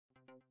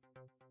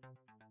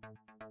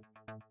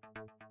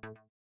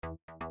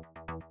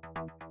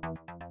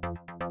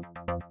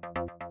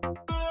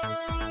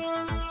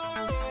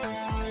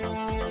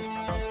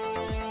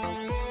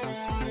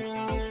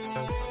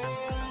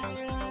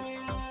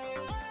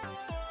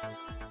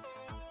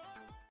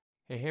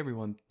Hey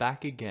everyone,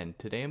 back again.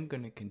 Today I'm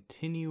going to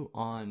continue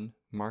on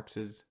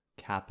Marx's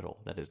Capital.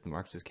 That is the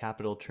Marx's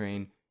Capital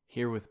train,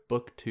 here with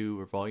Book 2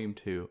 or Volume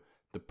 2,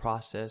 The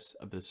Process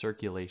of the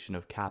Circulation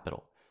of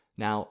Capital.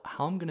 Now,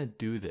 how I'm going to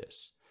do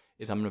this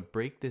is I'm going to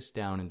break this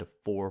down into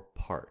 4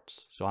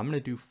 parts. So I'm going to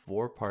do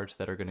 4 parts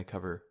that are going to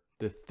cover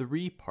the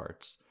 3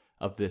 parts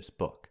of this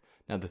book.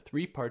 Now, the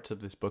 3 parts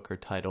of this book are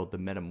titled The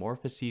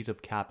Metamorphoses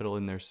of Capital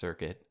in Their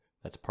Circuit.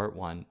 That's part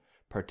 1.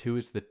 Part 2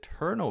 is the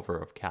Turnover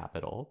of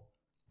Capital.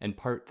 And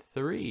part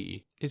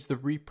 3 is the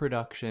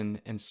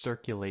reproduction and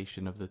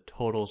circulation of the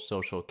total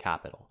social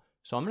capital.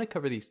 So I'm going to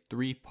cover these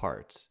 3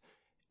 parts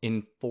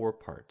in 4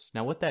 parts.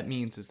 Now what that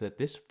means is that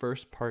this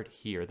first part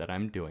here that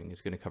I'm doing is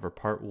going to cover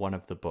part 1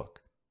 of the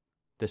book.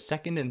 The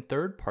second and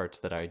third parts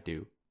that I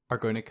do are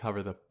going to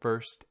cover the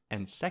first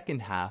and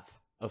second half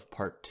of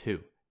part 2.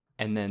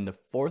 And then the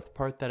fourth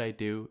part that I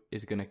do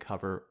is going to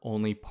cover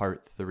only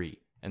part 3,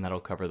 and that'll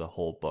cover the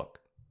whole book.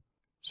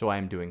 So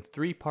I'm doing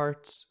 3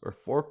 parts or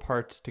 4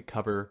 parts to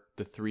cover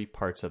the 3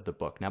 parts of the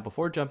book. Now,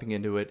 before jumping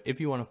into it, if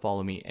you want to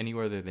follow me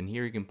anywhere other than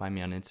here, you can find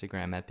me on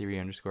Instagram at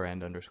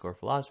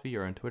theory_and_philosophy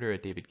or on Twitter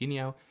at David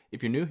Guignau.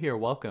 If you're new here,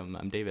 welcome.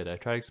 I'm David. I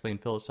try to explain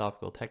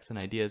philosophical texts and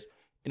ideas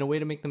in a way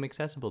to make them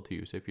accessible to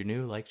you. So if you're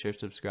new, like, share,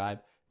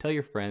 subscribe, tell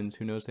your friends.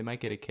 Who knows, they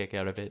might get a kick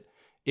out of it.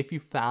 If you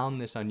found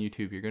this on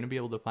YouTube, you're going to be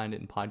able to find it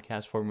in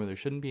podcast form where there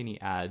shouldn't be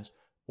any ads.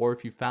 Or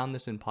if you found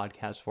this in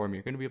podcast form,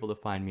 you're going to be able to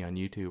find me on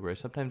YouTube where I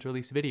sometimes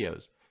release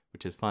videos,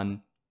 which is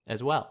fun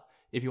as well.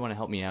 If you want to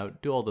help me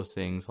out, do all those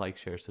things, like,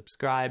 share,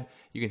 subscribe.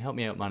 You can help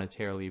me out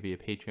monetarily via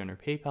Patreon or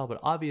PayPal, but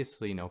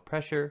obviously no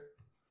pressure.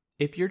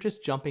 If you're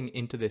just jumping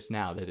into this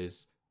now, that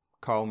is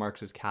Karl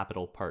Marx's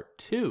Capital Part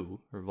 2,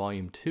 or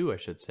Volume 2, I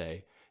should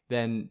say,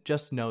 then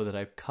just know that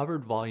I've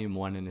covered Volume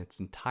 1 in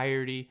its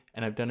entirety,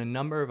 and I've done a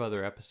number of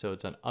other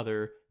episodes on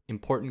other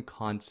important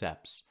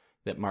concepts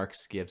that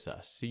Marx gives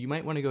us. So you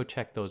might want to go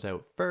check those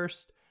out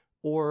first,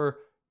 or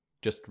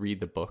just read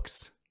the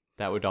books.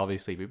 That would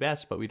obviously be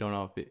best, but we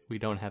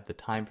don't have the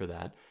time for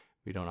that.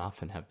 We don't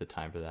often have the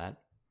time for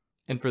that.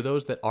 And for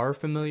those that are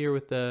familiar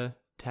with the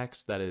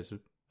text, that is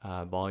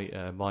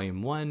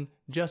Volume 1,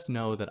 just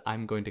know that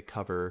I'm going to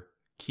cover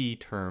key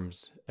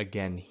terms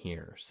again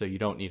here. So you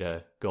don't need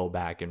to go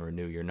back and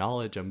renew your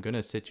knowledge. I'm going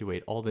to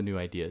situate all the new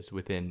ideas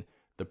within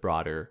the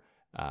broader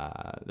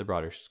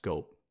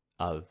scope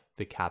of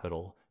the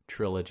Capital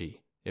trilogy,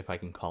 if I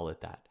can call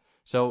it that.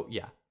 So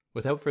yeah,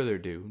 without further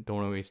ado, don't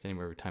want to waste any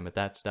more time with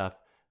that stuff.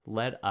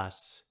 Let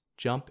us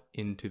jump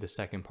into the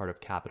second part of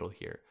Capital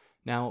here.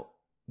 Now,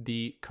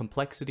 the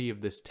complexity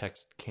of this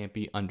text can't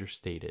be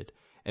understated,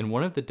 and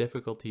one of the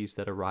difficulties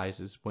that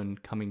arises when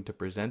coming to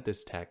present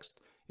this text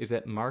is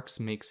that Marx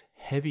makes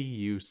heavy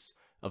use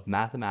of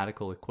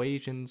mathematical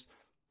equations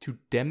to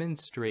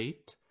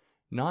demonstrate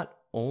not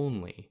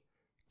only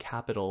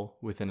capital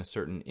within a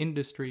certain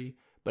industry,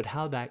 but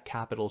how that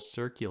capital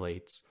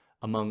circulates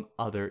among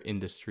other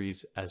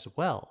industries as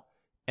well.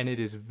 And it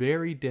is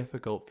very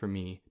difficult for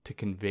me to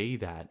convey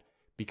that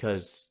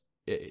because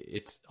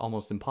it's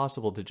almost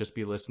impossible to just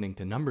be listening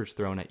to numbers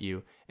thrown at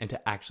you and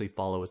to actually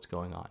follow what's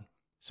going on.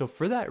 So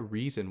for that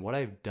reason, what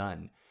I've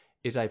done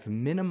is I've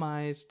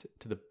minimized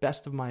to the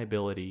best of my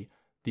ability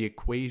the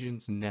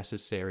equations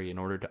necessary in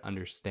order to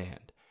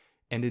understand.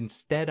 And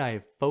instead, I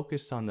have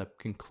focused on the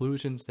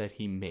conclusions that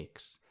he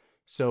makes.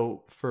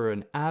 So for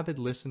an avid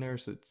listener,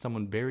 so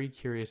someone very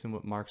curious in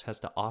what Marx has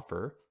to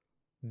offer,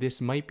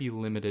 this might be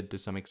limited to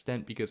some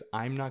extent because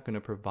I'm not going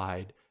to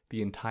provide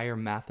the entire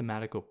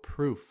mathematical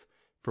proof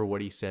for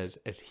what he says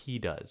as he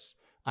does.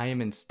 I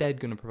am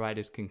instead going to provide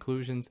his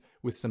conclusions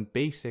with some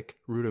basic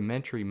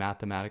rudimentary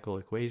mathematical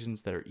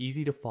equations that are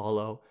easy to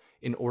follow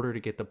in order to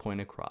get the point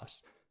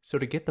across. So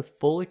to get the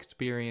full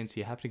experience,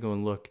 you have to go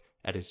and look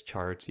at his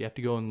charts. You have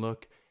to go and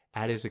look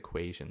at his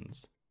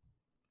equations.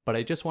 But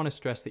I just want to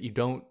stress that you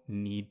don't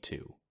need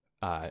to.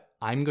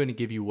 I'm going to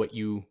give you what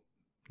you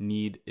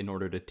need in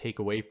order to take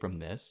away from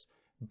this.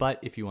 But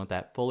if you want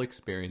that full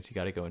experience, you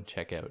got to go and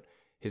check out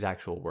his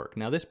actual work.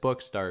 Now, this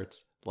book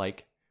starts,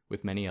 like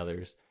with many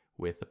others,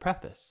 with the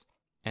preface.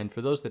 And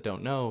for those that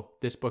don't know,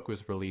 this book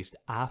was released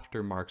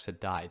after Marx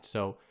had died.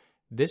 So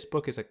this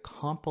book is a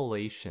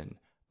compilation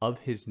of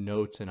his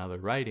notes and other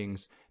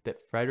writings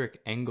that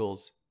Friedrich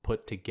Engels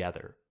put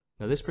together.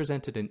 Now, this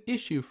presented an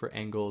issue for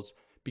Engels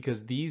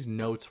because these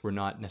notes were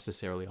not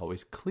necessarily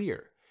always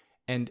clear.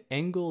 And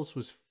Engels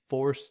was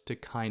forced to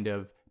kind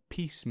of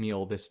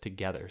piecemeal this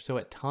together. So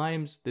at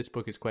times, this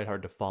book is quite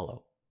hard to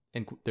follow.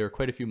 And there are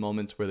quite a few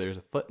moments where there's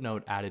a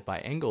footnote added by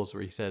Engels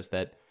where he says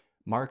that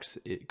Marx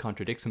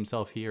contradicts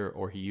himself here,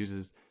 or he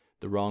uses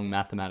the wrong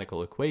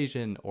mathematical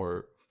equation,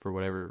 or for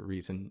whatever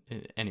reason.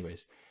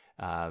 Anyways,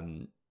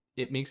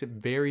 it makes it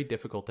very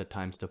difficult at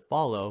times to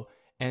follow,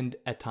 and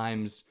at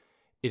times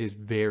it is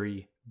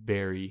very,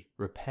 very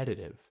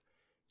repetitive.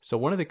 So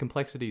one of the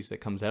complexities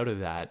that comes out of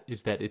that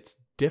is that it's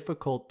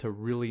difficult to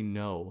really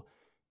know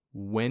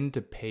when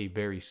to pay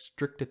very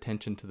strict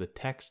attention to the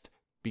text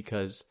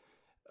because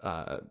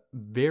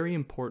very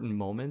important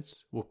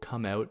moments will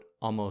come out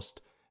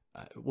almost,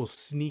 will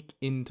sneak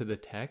into the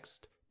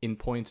text in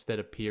points that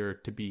appear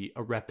to be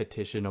a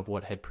repetition of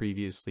what had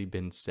previously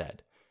been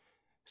said.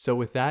 So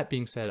with that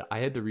being said, I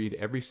had to read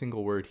every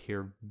single word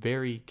here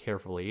very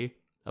carefully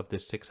of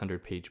this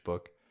 600-page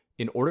book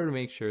in order to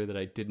make sure that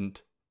I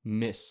didn't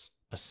miss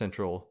a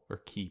central or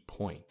key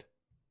point.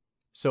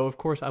 So of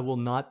course, I will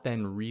not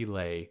then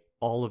relay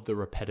all of the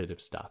repetitive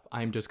stuff.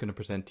 I'm just going to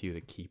present to you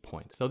the key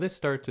points. So this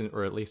starts in,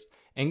 or at least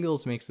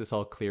Engels makes this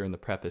all clear in the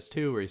preface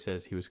too, where he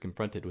says he was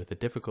confronted with a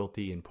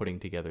difficulty in putting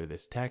together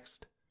this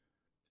text,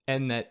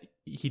 and that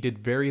he did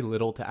very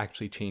little to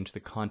actually change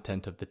the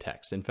content of the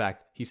text. In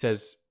fact, he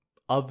says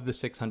of the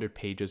 600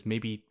 pages,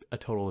 maybe a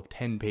total of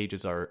 10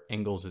 pages are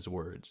Engels'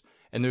 words.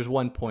 And there's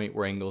one point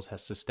where Engels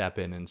has to step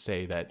in and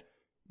say that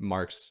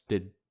Marx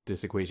did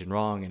this equation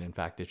wrong, and in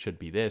fact it should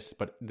be this,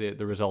 but the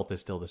result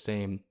is still the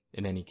same.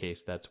 In any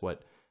case, that's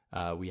what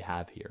we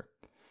have here.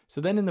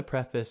 So then in the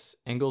preface,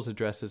 Engels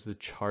addresses the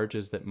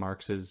charges that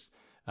Marx's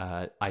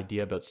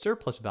idea about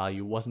surplus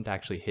value wasn't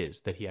actually his,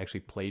 that he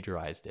actually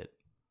plagiarized it.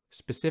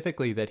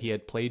 Specifically, that he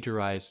had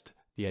plagiarized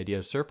the idea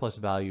of surplus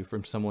value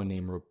from someone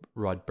named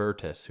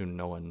Rodbertus, who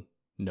no one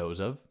knows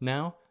of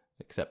now,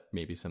 except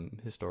maybe some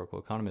historical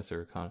economists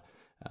or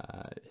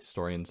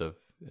historians of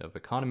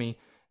economy,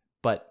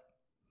 but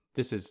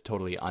this is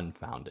totally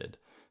unfounded.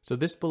 So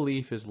this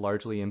belief is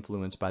largely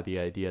influenced by the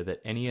idea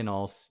that any and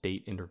all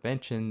state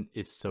intervention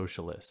is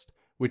socialist,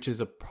 which is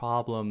a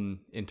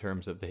problem in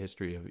terms of the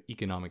history of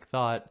economic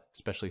thought,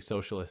 especially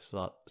socialist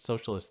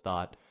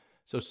thought.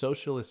 So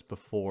socialists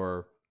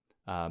before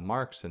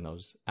Marx and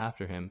those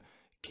after him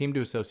came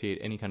to associate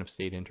any kind of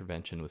state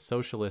intervention with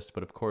socialist,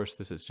 but of course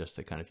this is just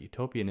a kind of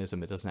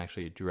utopianism. It doesn't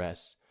actually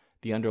address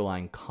the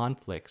underlying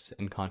conflicts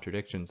and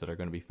contradictions that are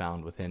going to be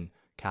found within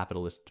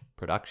capitalist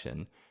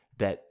production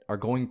that are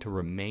going to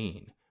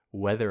remain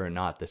whether or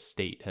not the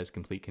state has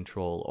complete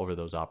control over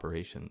those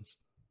operations.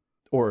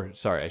 Or,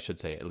 sorry, I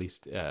should say, at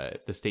least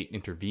if the state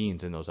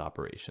intervenes in those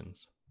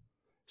operations.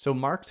 So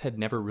Marx had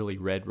never really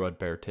read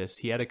Rodbertus.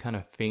 He had a kind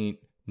of faint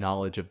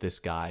knowledge of this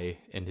guy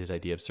and his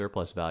idea of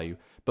surplus value,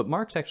 but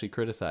Marx actually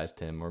criticized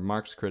him, or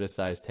Marx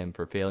criticized him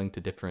for failing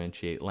to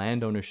differentiate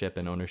land ownership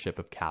and ownership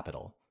of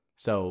capital.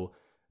 So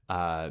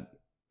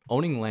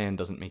owning land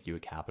doesn't make you a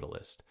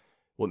capitalist.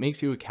 What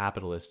makes you a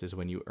capitalist is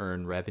when you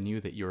earn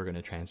revenue that you're going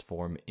to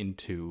transform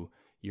into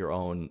your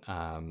own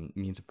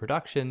means of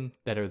production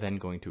that are then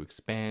going to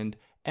expand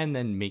and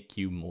then make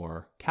you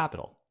more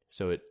capital.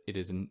 So it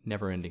is a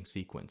never-ending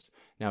sequence.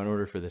 Now, in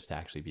order for this to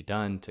actually be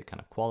done, to kind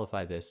of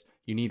qualify this,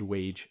 you need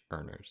wage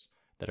earners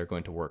that are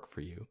going to work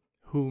for you,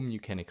 whom you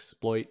can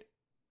exploit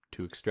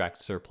to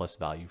extract surplus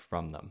value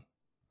from them.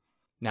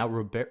 Now,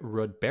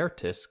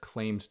 Rodbertus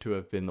claims to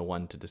have been the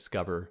one to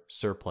discover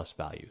surplus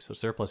value. So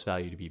surplus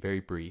value, to be very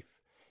brief,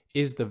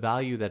 is the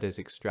value that is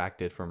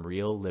extracted from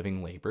real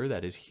living labor,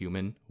 that is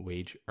human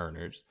wage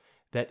earners,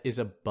 that is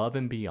above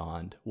and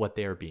beyond what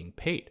they are being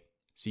paid.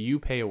 So you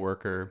pay a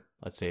worker,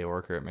 let's say a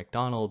worker at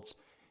McDonald's,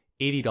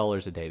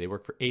 $80 a day. They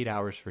work for 8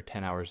 hours for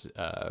 10 hours.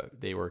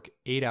 They work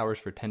 8 hours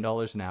for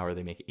 $10 an hour.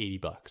 They make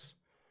 $80.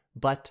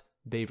 But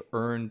they've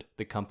earned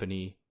the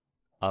company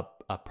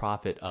a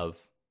profit of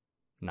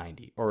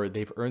 90, or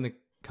they've earned the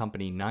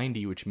company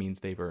 90, which means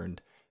they've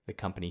earned the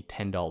company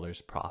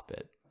 $10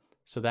 profit.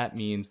 So that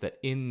means that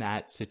in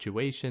that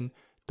situation,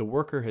 the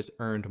worker has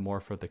earned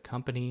more for the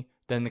company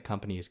than the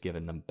company has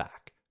given them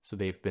back. So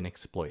they've been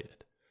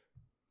exploited.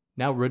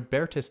 Now,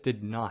 Rodbertus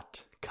did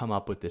not come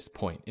up with this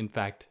point. In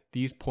fact,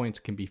 these points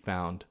can be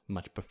found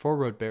much before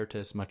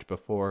Rodbertus, much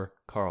before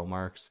Karl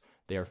Marx.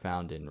 They are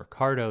found in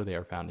Ricardo, they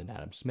are found in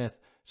Adam Smith.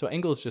 So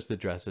Engels just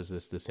addresses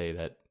this to say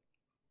that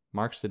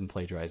Marx didn't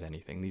plagiarize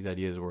anything. These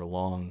ideas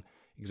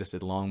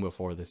existed long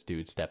before this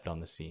dude stepped on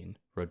the scene.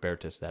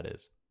 Rodbertus, that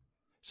is.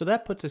 So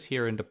that puts us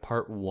here into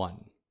part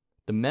 1,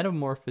 the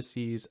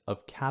metamorphoses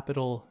of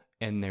capital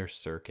and their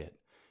circuit.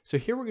 So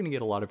here we're going to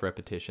get a lot of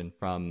repetition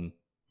from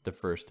the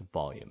first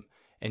volume.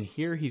 And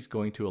here he's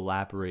going to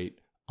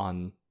elaborate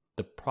on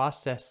the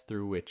process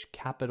through which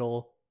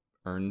capital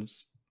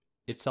earns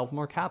itself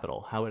more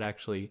capital, how it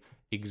actually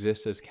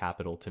exists as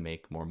capital to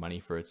make more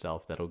money for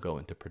itself that'll go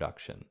into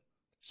production.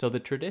 So the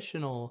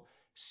traditional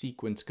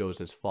sequence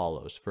goes as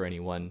follows for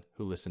anyone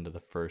who listened to the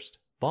first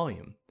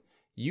volume.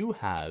 You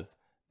have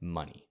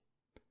money,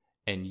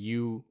 and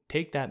you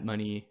take that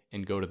money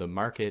and go to the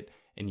market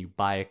and you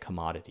buy a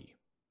commodity.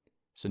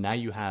 So now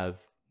you have,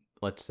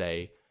 let's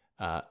say,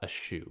 a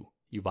shoe.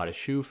 You bought a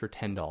shoe for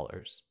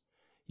 $10.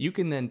 You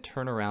can then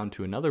turn around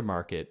to another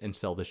market and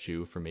sell the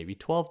shoe for maybe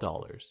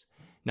 $12.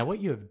 Now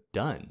what you have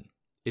done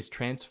is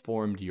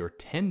transformed your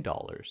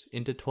 $10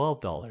 into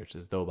 $12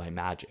 as though by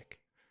magic.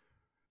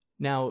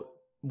 Now,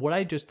 what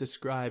I just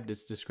described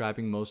is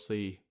describing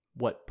mostly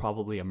what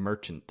probably a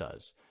merchant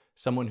does.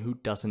 Someone who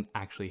doesn't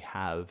actually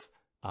have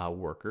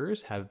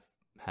workers,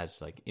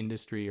 has like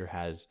industry or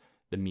has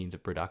the means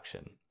of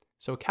production.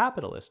 So a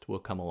capitalist will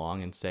come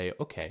along and say,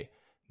 okay,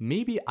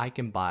 maybe I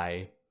can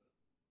buy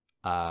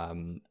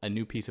a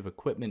new piece of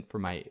equipment for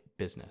my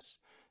business.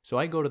 So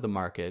I go to the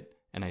market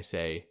and I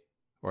say,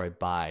 or I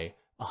buy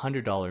a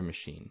 $100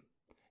 machine.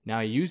 Now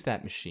I use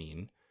that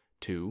machine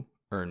to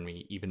earn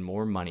me even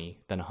more money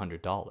than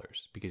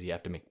 $100 because you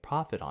have to make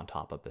profit on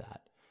top of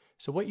that.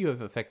 So what you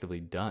have effectively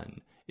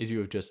done is you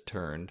have just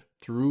turned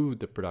through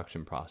the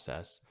production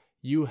process,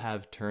 you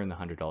have turned the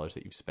 $100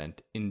 that you've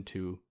spent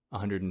into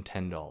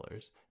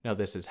 $110. Now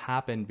this has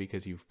happened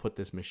because you've put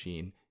this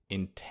machine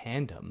in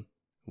tandem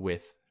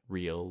with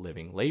real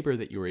living labor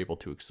that you were able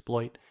to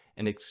exploit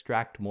and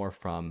extract more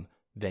from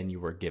than you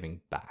were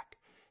giving back.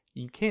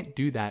 You can't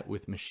do that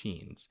with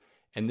machines.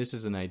 And this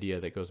is an idea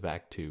that goes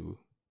back to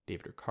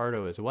David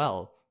Ricardo as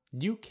well.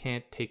 You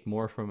can't take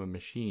more from a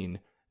machine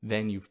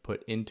than you've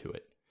put into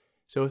it.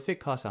 So if it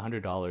costs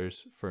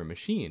 $100 for a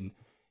machine,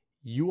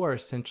 you are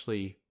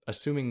essentially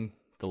assuming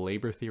the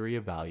labor theory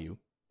of value.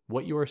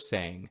 What you are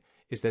saying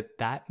is that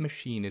that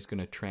machine is going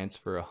to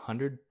transfer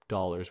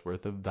 $100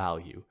 worth of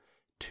value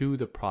to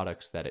the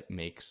products that it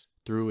makes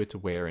through its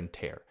wear and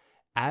tear.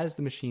 As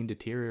the machine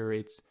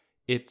deteriorates,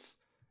 its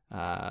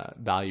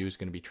value is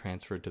going to be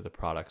transferred to the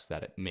products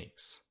that it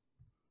makes.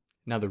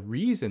 Now, the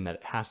reason that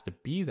it has to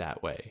be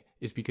that way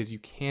is because you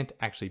can't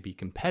actually be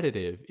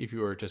competitive if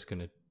you are just going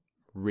to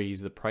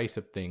raise the price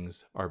of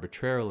things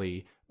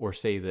arbitrarily or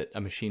say that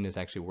a machine is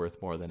actually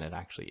worth more than it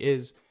actually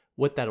is.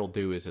 What that'll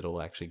do is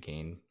it'll actually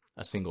gain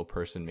a single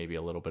person maybe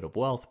a little bit of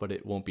wealth, but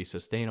it won't be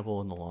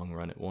sustainable in the long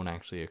run. It won't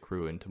actually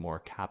accrue into more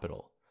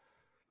capital.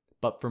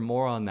 But for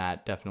more on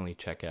that, definitely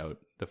check out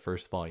the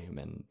first volume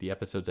and the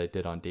episodes I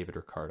did on David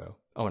Ricardo.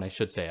 Oh, and I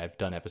should say I've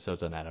done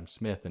episodes on Adam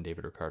Smith and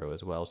David Ricardo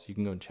as well, so you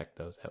can go and check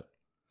those out.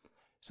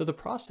 So the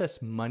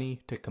process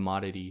money to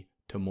commodity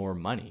to more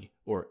money,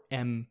 or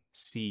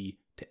MC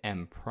to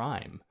M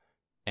prime,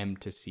 M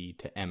to C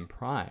to M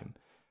prime,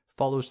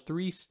 follows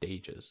 3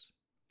 stages.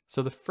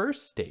 So the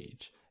first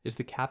stage is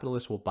the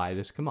capitalist will buy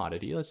this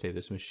commodity, let's say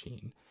this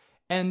machine,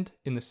 and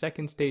in the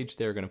second stage,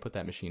 they're going to put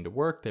that machine to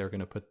work, they're going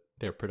to put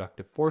their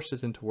productive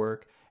forces into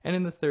work, and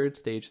in the third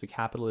stage, the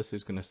capitalist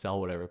is going to sell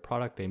whatever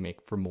product they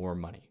make for more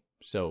money.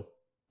 So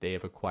they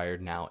have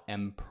acquired now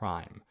M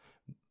prime.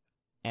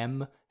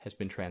 M has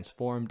been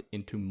transformed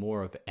into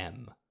more of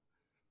M.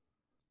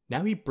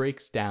 Now he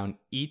breaks down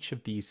each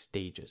of these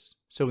stages.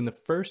 So in the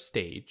first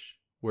stage,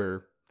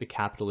 where the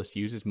capitalist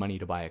uses money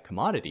to buy a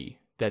commodity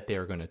that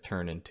they're going to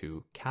turn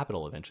into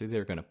capital eventually,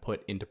 they're going to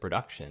put into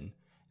production,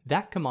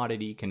 that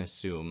commodity can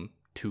assume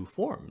 2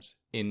 forms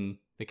in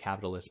the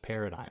capitalist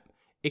paradigm.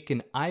 It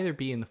can either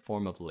be in the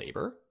form of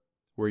labor,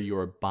 where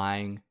you're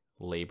buying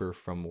labor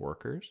from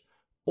workers,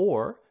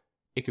 or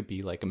it could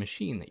be like a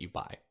machine that you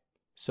buy.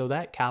 So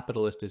that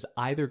capitalist is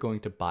either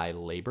going to buy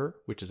labor,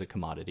 which is a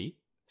commodity,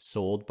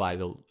 sold by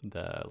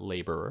the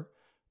laborer,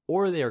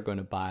 or they are going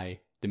to buy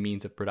the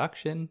means of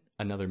production,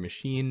 another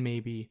machine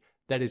maybe,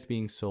 that is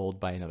being sold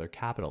by another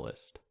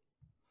capitalist.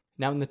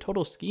 Now in the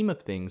total scheme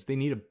of things, they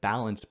need a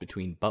balance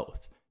between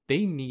both.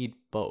 They need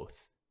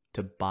both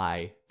to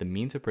buy the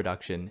means of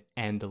production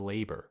and the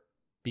labor,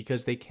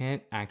 because they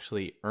can't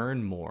actually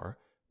earn more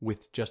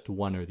with just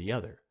one or the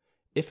other.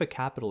 If a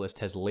capitalist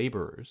has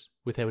laborers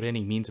without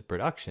any means of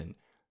production,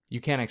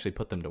 you can't actually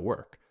put them to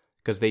work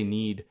because they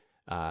need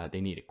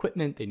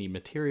equipment, they need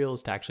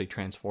materials to actually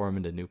transform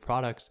into new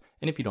products.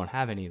 And if you don't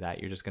have any of that,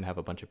 you're just going to have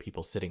a bunch of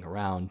people sitting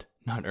around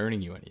not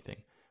earning you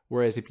anything.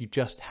 Whereas if you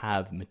just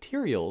have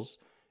materials,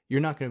 you're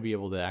not going to be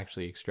able to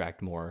actually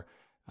extract more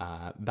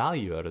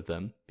value out of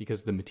them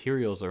because the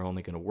materials are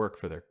only going to work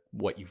for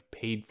what you've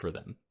paid for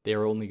them.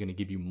 They're only going to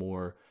give you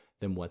more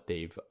than what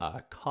they've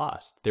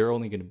cost. They're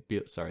only going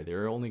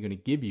to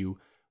give you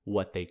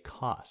what they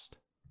cost.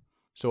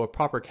 So a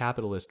proper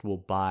capitalist will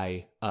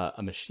buy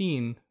a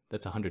machine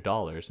that's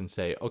 $100 and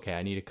say, okay,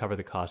 I need to cover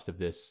the cost of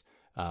this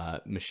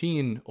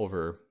machine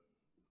over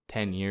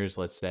 10 years,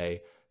 let's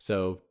say.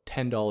 So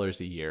 $10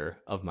 a year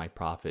of my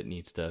profit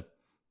needs to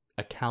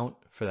account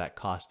for that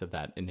cost of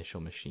that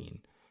initial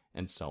machine,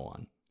 and so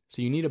on.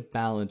 So you need a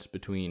balance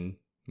between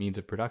means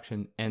of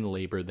production and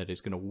labor that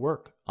is going to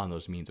work on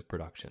those means of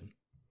production.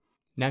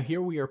 Now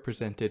here we are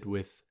presented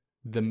with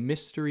the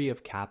mystery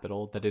of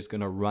capital that is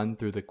going to run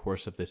through the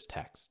course of this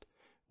text.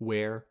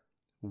 Where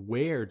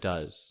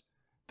does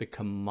the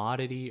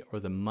commodity or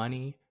the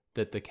money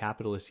that the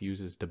capitalist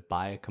uses to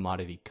buy a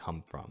commodity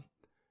come from?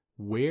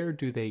 Where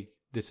do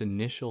this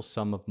initial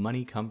sum of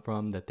money come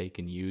from that they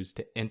can use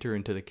to enter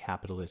into the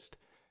capitalist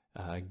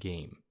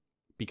game?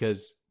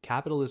 Because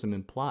capitalism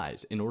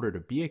implies, in order to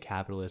be a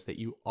capitalist, that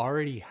you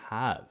already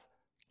have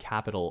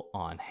capital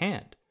on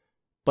hand.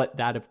 But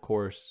that, of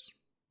course,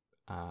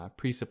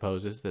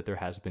 presupposes that there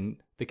has been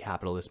the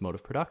capitalist mode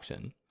of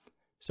production.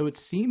 So it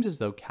seems as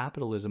though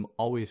capitalism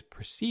always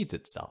precedes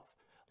itself,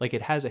 like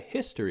it has a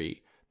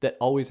history that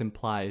always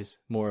implies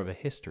more of a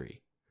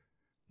history.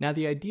 Now,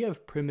 the idea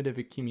of primitive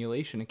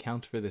accumulation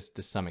accounts for this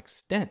to some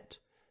extent,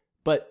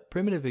 but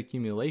primitive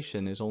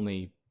accumulation is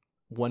only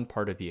one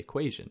part of the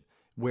equation,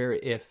 where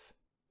if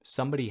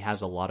somebody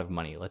has a lot of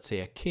money, let's say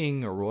a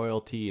king or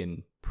royalty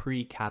in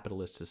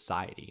pre-capitalist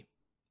society,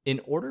 in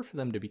order for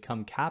them to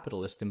become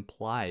capitalist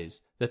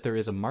implies that there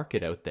is a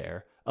market out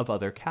there of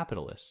other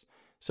capitalists.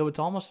 So it's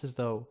almost as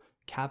though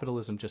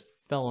capitalism just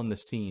fell on the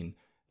scene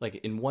Like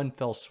in one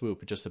fell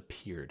swoop, it just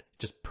appeared, it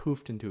just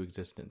poofed into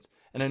existence.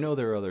 And I know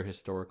there are other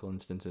historical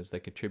instances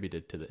that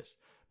contributed to this,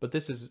 but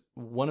this is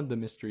one of the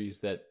mysteries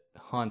that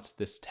haunts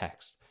this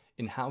text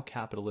in how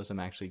capitalism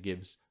actually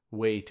gives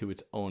way to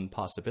its own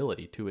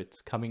possibility, to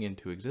its coming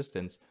into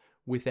existence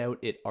without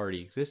it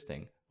already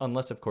existing,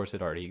 unless of course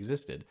it already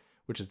existed,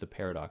 which is the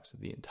paradox of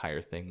the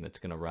entire thing that's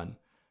going to run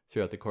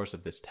throughout the course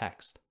of this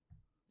text.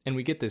 And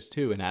we get this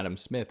too in Adam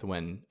Smith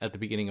when, at the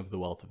beginning of The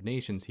Wealth of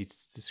Nations,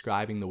 he's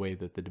describing the way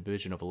that the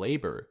division of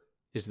labor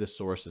is the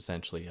source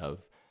essentially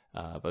of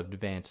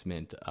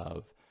advancement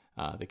of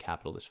the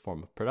capitalist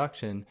form of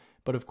production.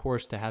 But of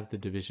course, to have the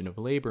division of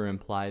labor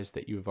implies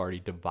that you have already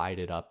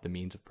divided up the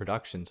means of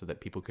production so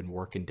that people can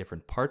work in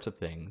different parts of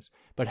things.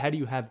 But how do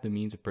you have the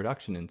means of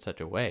production in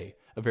such a way,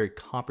 a very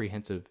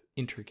comprehensive,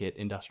 intricate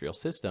industrial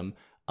system,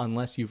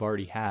 unless you've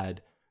already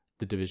had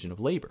the division of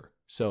labor?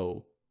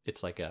 So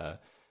it's like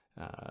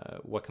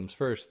what comes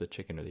first, the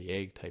chicken or the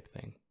egg type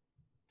thing.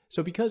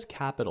 So because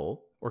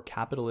capital or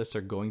capitalists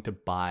are going to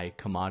buy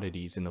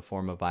commodities in the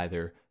form of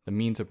either the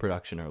means of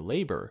production or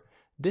labor,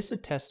 this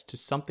attests to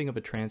something of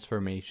a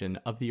transformation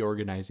of the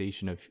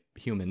organization of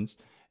humans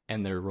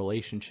and their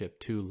relationship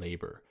to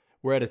labor,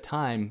 where at a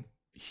time,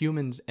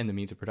 humans and the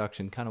means of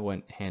production kind of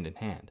went hand in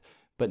hand.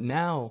 But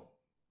now,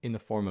 in the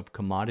form of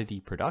commodity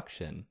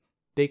production,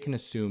 they can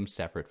assume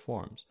separate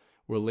forms,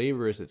 where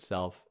labor is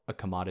itself a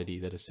commodity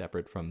that is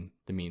separate from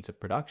the means of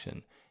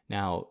production.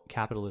 Now,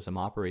 capitalism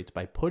operates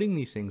by putting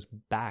these things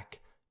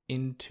back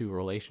into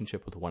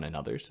relationship with one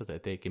another so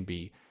that they can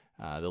be,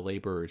 the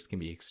laborers can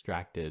be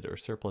extracted or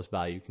surplus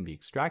value can be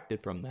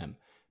extracted from them.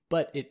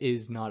 But it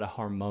is not a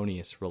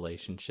harmonious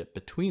relationship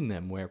between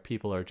them where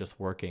people are just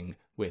working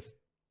with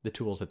the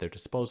tools at their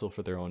disposal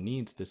for their own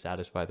needs to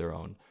satisfy their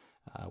own,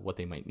 what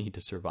they might need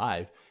to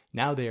survive.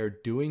 Now they are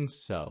doing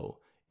so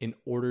in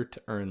order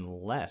to earn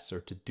less or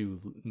to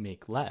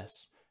make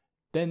less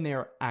than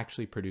they're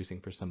actually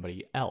producing for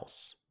somebody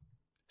else.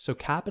 So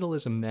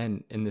capitalism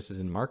then, and this is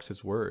in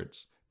Marx's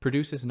words,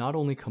 produces not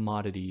only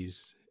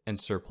commodities and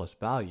surplus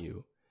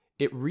value,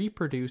 it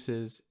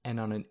reproduces, and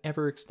on an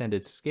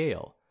ever-extended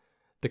scale,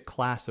 the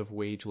class of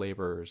wage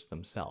laborers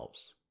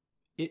themselves.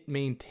 It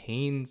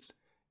maintains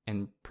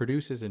and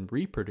produces and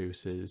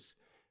reproduces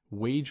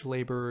wage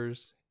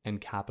laborers and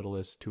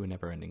capitalists to a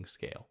never-ending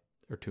scale,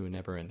 or to a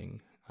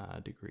never-ending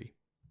degree.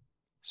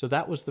 So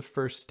that was the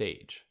first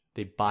stage.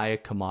 They buy a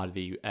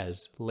commodity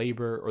as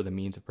labor or the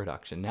means of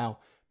production. Now,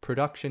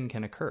 production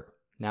can occur.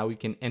 Now we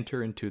can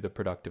enter into the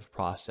productive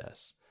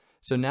process.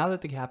 So now that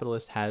the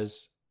capitalist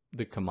has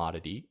the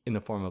commodity in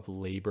the form of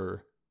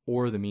labor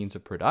or the means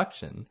of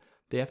production,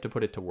 they have to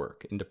put it to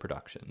work into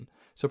production.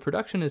 So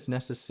production is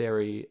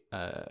necessary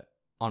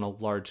on a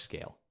large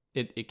scale.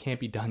 It can't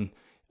be done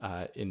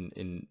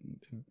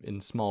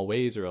in small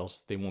ways, or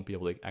else they won't be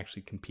able to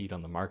actually compete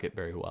on the market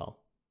very well.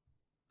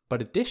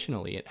 But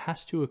additionally, it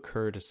has to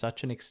occur to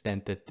such an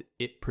extent that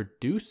it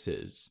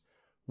produces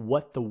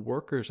what the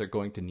workers are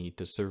going to need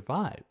to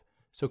survive.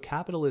 So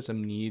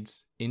capitalism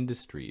needs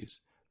industries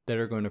that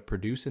are going to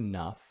produce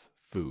enough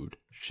food,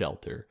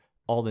 shelter,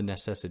 all the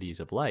necessities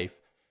of life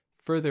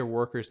for their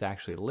workers to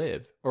actually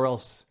live, or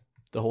else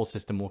the whole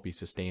system won't be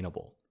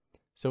sustainable.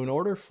 So in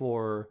order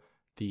for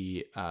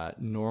the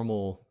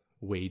normal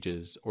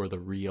wages or the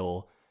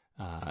real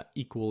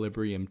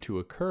equilibrium to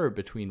occur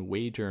between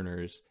wage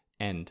earners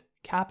and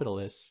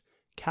capitalists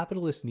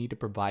need to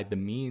provide the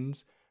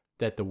means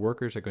that the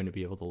workers are going to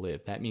be able to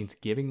live. That means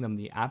giving them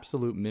the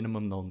absolute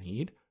minimum they'll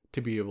need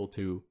to be able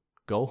to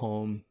go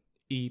home,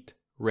 eat,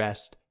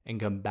 rest,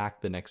 and come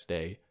back the next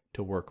day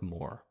to work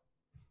more.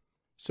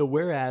 So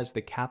whereas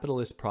the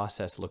capitalist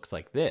process looks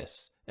like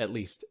this, at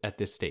least at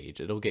this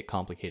stage, it'll get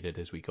complicated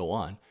as we go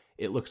on,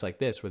 it looks like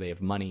this, where they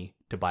have money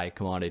to buy a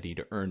commodity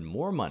to earn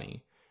more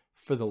money.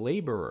 For the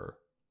laborer,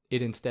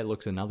 it instead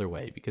looks another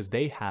way, because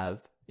they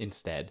have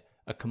instead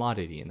a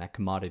commodity, and that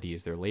commodity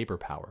is their labor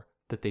power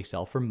that they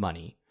sell for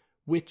money,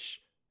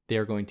 which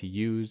they're going to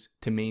use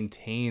to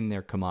maintain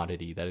their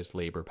commodity, that is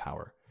labor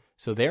power.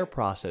 So their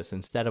process,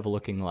 instead of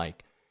looking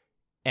like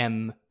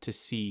M to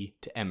C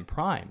to M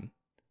prime,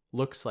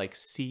 looks like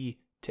C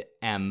to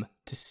M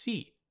to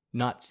C,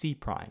 not C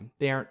prime.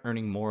 They aren't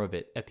earning more of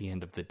it at the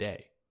end of the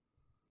day.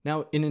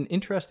 Now, in an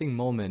interesting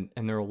moment,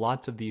 and there are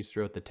lots of these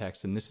throughout the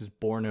text, and this is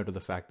born out of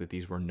the fact that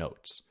these were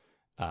notes,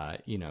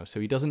 so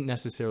he doesn't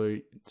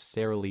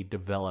necessarily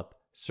develop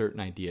certain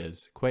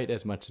ideas quite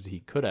as much as he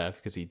could have,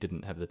 because he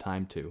didn't have the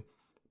time to.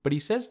 But he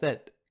says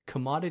that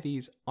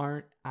commodities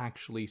aren't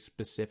actually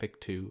specific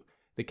to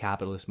the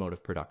capitalist mode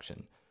of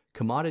production.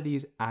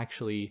 Commodities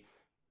actually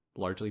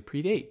largely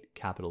predate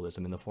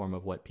capitalism in the form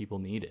of what people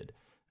needed.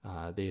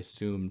 They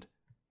assumed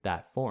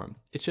that form.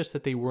 It's just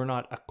that they were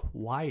not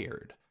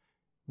acquired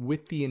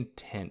with the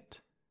intent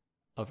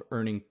of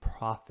earning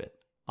profit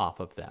off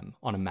of them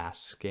on a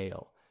mass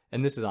scale.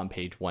 And this is on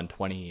page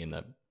 120 in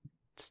the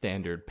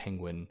standard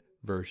Penguin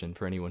version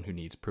for anyone who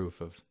needs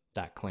proof of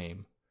that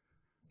claim.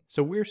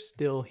 So we're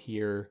still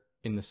here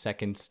in the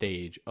second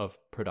stage of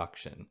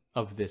production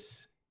of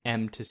this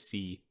M to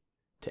C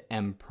to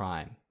M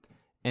prime.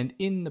 And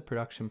in the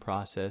production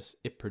process,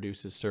 it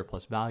produces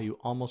surplus value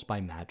almost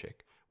by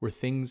magic, where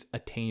things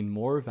attain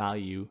more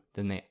value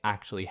than they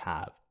actually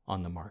have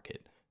on the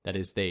market. That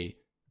is, they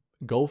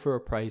go for a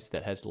price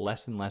that has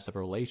less and less of a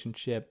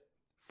relationship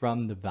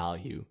from the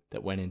value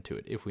that went into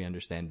it, if we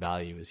understand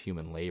value as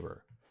human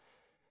labor.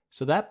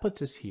 So that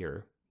puts us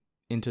here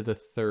into the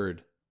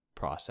third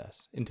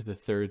process, into the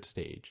third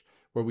stage,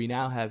 where we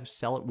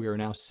are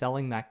now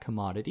selling that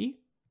commodity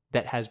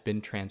that has been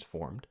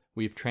transformed.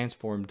 We've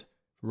transformed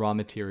raw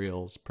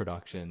materials,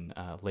 production,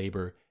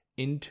 labor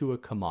into a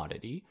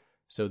commodity.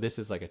 So this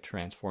is like a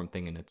transformed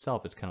thing in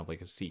itself. It's kind of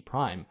like a C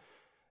prime,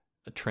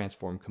 a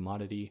transformed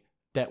commodity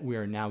that we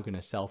are now going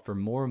to sell for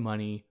more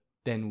money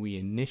than we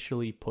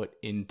initially put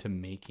into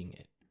making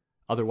it.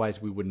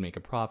 Otherwise, we wouldn't make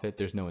a profit.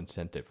 There's no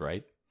incentive,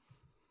 right?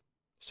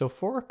 So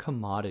for a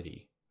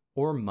commodity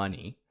or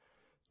money,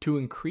 to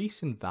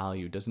increase in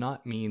value does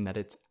not mean that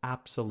its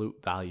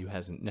absolute value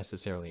hasn't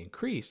necessarily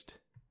increased.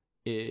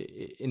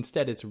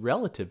 Instead, its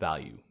relative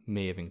value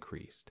may have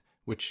increased,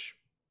 which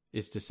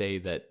is to say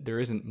that there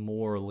isn't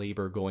more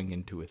labor going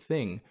into a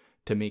thing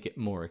to make it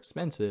more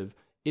expensive.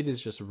 It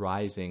is just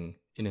rising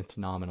in its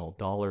nominal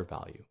dollar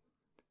value.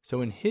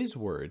 So in his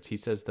words, he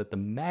says that the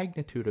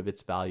magnitude of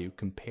its value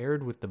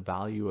compared with the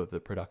value of the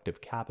productive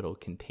capital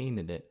contained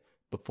in it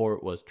before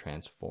it was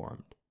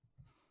transformed.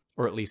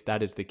 Or at least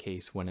that is the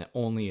case when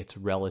only its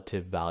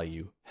relative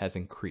value has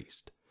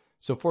increased.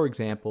 So for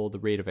example, the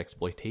rate of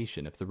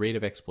exploitation. If the rate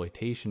of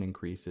exploitation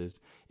increases,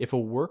 if a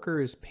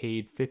worker is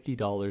paid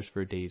 $50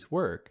 for a day's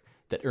work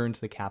that earns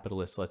the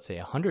capitalist, let's say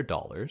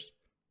 $100,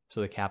 so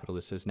the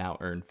capitalist has now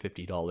earned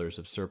 $50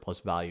 of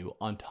surplus value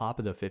on top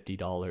of the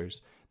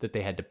 $50 that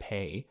they had to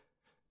pay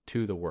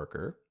to the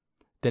worker,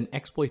 then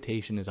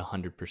exploitation is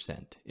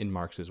 100% in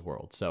Marx's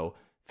world. So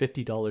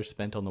 $50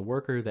 spent on the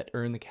worker that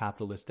earned the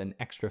capitalist an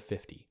extra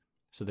 50.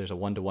 So there's a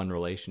one-to-one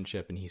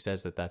relationship, and he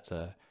says that that's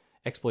a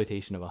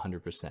exploitation of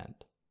 100%.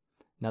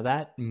 Now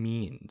that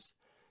means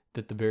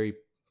that the very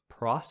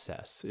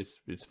process is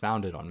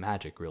founded on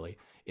magic, really,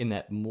 in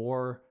that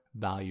more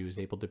value is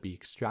able to be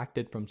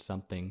extracted from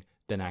something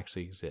than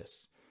actually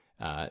exists.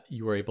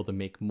 You are able to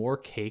make more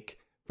cake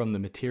from the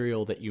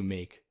material that you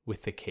make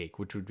with the cake,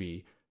 which would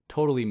be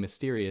totally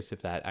mysterious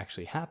if that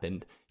actually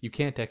happened. You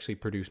can't actually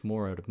produce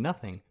more out of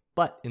nothing,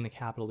 but in the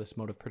capitalist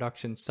mode of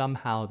production,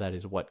 somehow that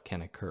is what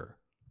can occur.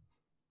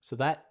 So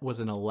that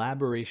was an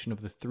elaboration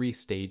of the three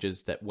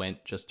stages that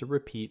went, just to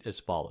repeat, as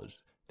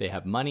follows. They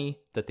have money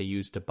that they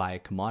use to buy a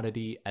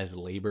commodity as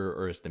labor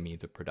or as the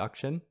means of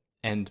production,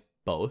 and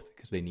both,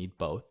 because they need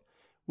both,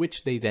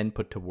 which they then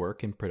put to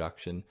work in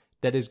production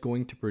that is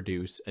going to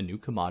produce a new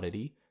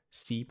commodity,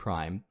 C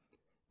prime,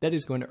 that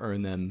is going to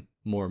earn them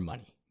more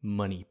money,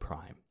 money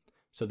prime.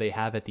 So they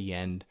have at the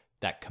end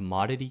that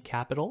commodity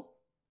capital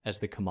as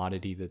the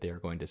commodity that they are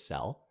going to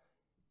sell,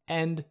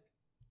 and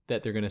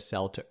that they're going to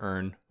sell to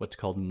earn what's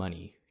called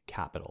money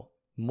capital.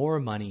 More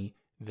money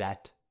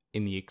that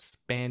in the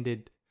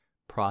expanded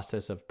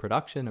process of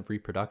production, of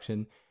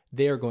reproduction,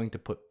 they are going to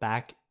put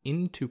back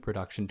into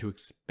production to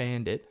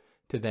expand it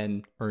to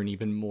then earn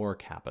even more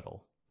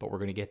capital. But we're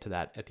going to get to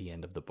that at the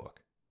end of the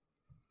book.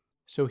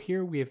 So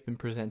here we have been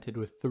presented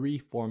with three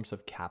forms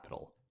of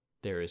capital.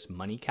 There is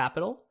money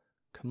capital,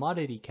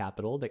 commodity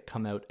capital that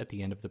come out at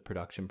the end of the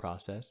production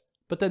process,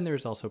 but then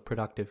there's also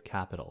productive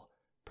capital,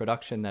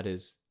 production that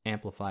is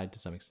amplified to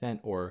some extent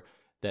or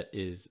that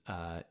is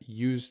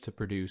used to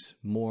produce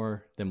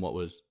more than what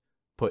was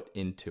put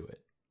into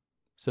it.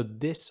 So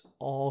this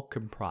all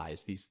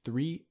comprise, these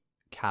three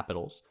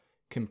capitals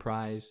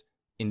comprise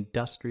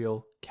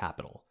industrial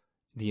capital.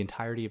 The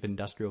entirety of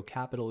industrial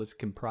capital is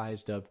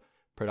comprised of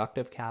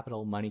productive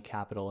capital, money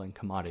capital, and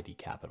commodity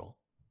capital.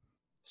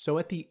 So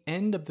at the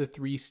end of the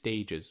three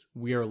stages,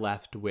 we are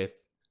left with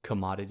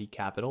commodity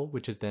capital,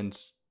 which is then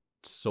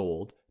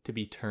sold to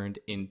be turned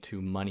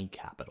into money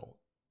capital.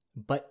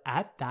 But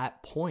at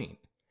that point,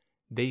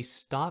 they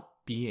stop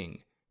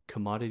being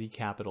commodity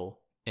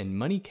capital and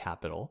money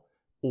capital,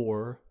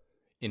 or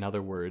in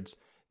other words,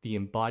 the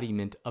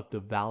embodiment of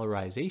the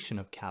valorization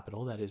of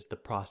capital, that is the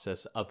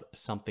process of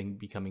something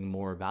becoming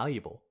more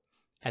valuable.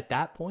 At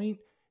that point,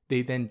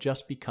 they then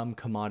just become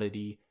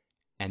commodity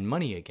and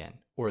money again,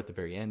 or at the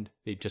very end,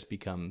 they just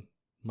become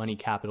money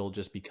capital,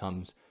 just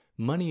becomes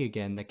money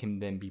again that can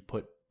then be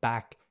put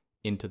back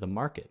into the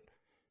market.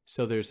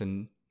 So there's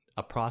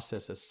a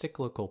process, a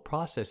cyclical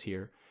process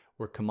here,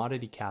 where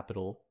commodity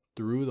capital,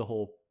 through the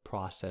whole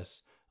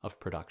process of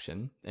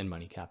production, and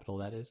money capital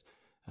that is,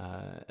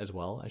 as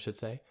well, I should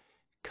say,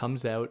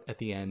 comes out at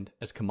the end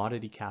as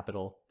commodity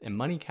capital and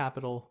money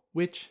capital,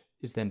 which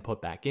is then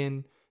put back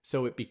in.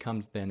 So it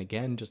becomes then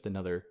again just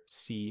another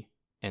C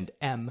and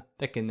M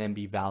that can then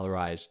be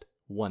valorized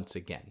once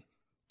again.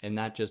 And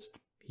that just,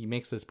 he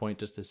makes this point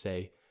just to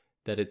say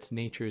that its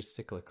nature is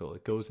cyclical.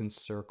 It goes in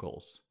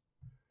circles.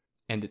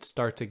 And it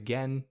starts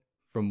again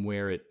from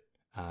where it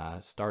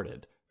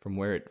started,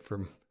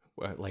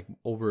 like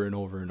over and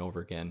over and over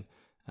again,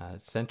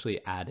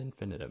 essentially ad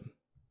infinitum.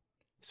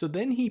 So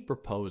then he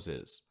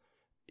proposes,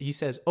 he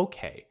says,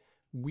 okay,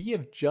 we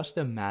have just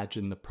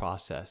imagined the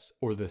process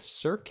or the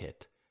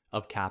circuit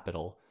of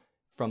capital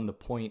from the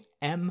point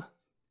M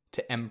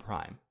to M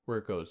prime, where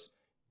it goes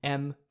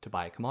M to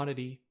buy a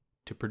commodity,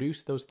 to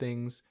produce those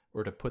things,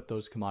 or to put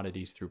those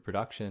commodities through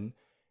production,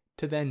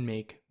 to then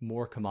make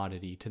more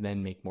commodity, to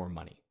then make more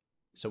money.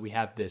 So we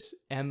have this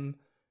M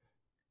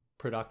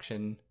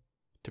production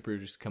to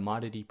produce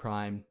commodity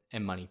prime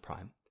and money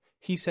prime.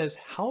 He says,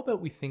 how about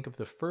we think of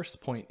the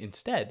first point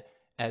instead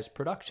as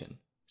production?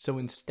 So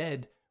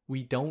instead,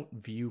 we don't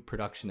view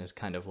production as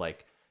kind of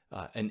like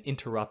an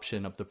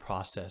interruption of the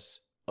process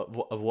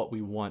of what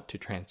we want to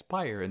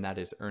transpire, and that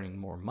is earning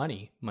more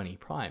money, money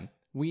prime.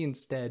 We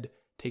instead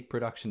take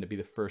production to be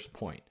the first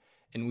point,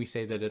 and we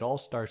say that it all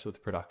starts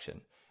with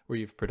production, where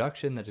you have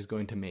production that is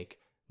going to make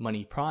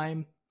money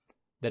prime,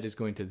 that is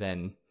going to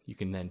then, you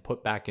can then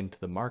put back into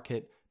the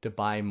market to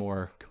buy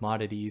more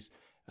commodities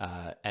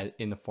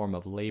in the form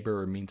of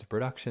labor or means of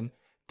production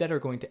that are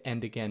going to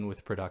end again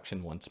with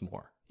production once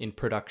more in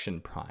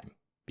production prime,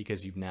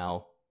 because you've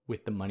now,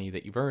 with the money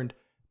that you've earned,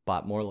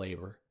 bought more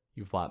labor,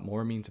 you've bought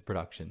more means of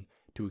production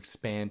to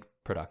expand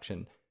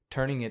production,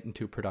 turning it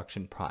into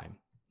production prime.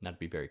 Now, to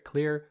be very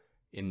clear,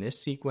 in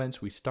this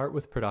sequence, we start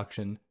with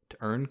production to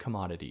earn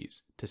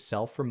commodities, to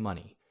sell for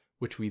money,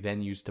 which we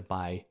then use to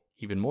buy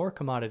even more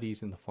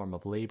commodities in the form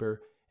of labor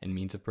and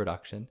means of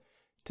production,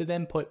 to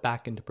then put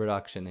back into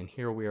production, and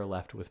here we are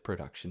left with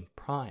production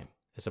prime,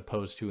 as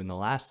opposed to in the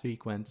last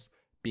sequence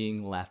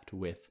being left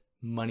with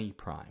money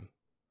prime.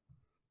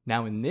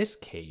 Now in this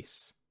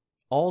case,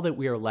 all that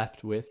we are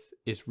left with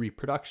is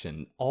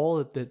reproduction. All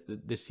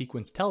that the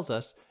sequence tells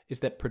us is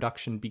that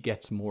production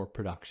begets more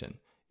production.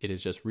 It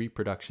is just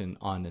reproduction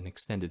on an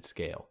extended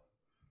scale.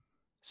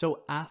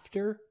 So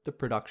after the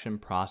production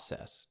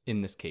process,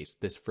 in this case,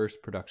 this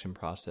first production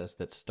process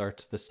that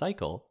starts the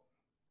cycle,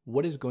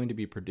 what is going to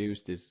be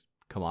produced is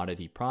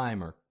commodity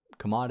prime, or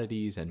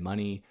commodities and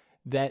money,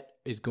 that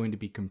is going to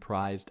be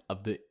comprised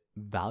of the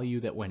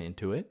value that went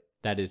into it.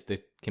 That is the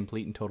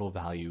complete and total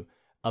value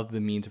of the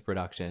means of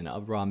production,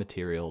 of raw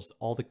materials,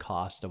 all the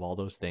cost of all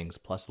those things,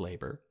 plus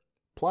labor,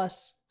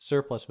 plus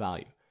surplus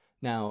value.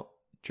 Now,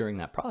 during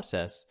that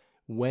process,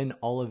 when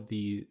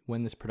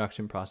this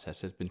production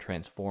process has been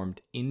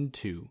transformed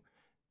into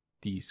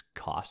these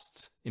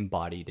costs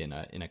embodied in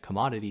a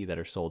commodity that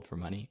are sold for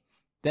money,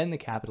 then the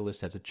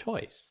capitalist has a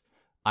choice.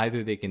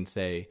 Either they can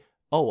say,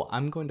 oh,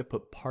 I'm going to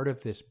put part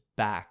of this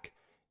back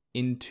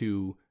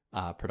into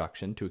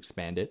production to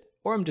expand it,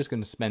 or I'm just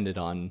going to spend it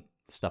on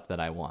stuff that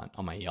I want,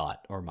 on my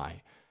yacht or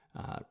my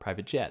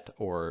private jet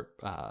or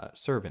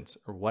servants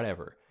or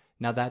whatever.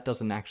 Now that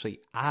doesn't actually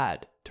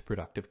add to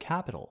productive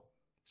capital.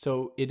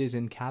 So it is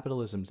in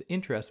capitalism's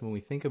interest, when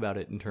we think about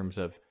it in terms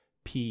of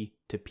P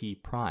to P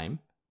prime,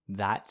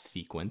 that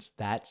sequence,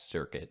 that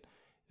circuit,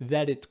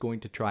 that it's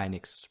going to try and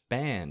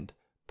expand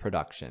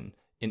production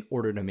in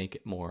order to make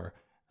it more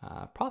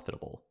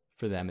profitable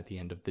for them at the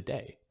end of the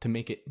day, to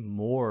make it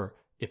more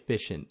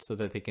efficient so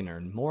that they can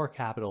earn more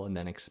capital and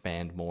then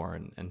expand more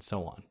and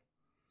so on.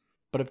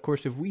 But of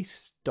course, if we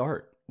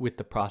start with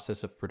the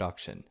process of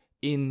production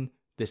in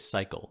this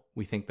cycle,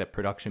 we think that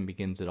production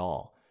begins it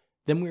all,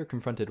 then we are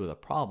confronted with a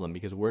problem,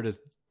 because where does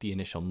the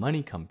initial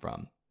money come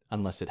from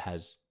unless it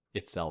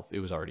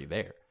was already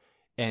there?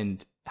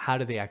 And how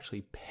do they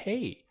actually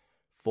pay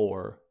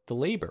for the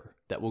labor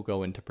that will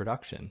go into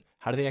production?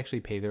 How do they actually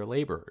pay their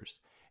laborers?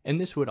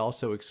 And this would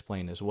also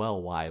explain as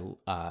well why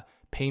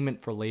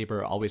payment for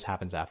labor always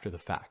happens after the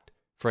fact.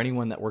 For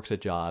anyone that works a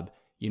job,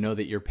 you know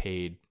that you're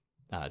paid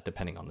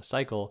depending on the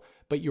cycle,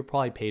 but you're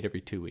probably paid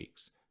every 2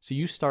 weeks. So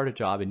you start a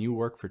job and you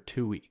work for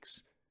 2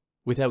 weeks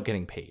without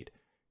getting paid.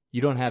 You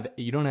don't have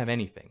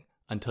anything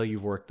until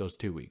you've worked those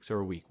 2 weeks or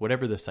a week,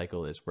 whatever the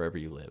cycle is wherever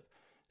you live.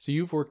 So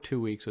you've worked 2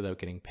 weeks without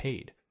getting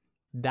paid.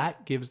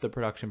 That gives the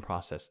production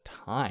process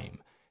time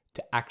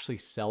to actually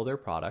sell their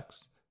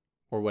products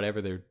or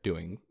whatever they're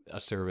doing, a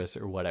service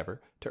or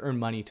whatever, to earn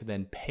money to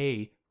then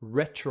pay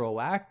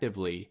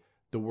retroactively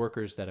the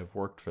workers that have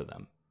worked for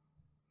them.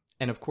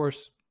 And of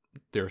course,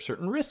 there are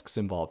certain risks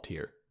involved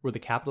here, where the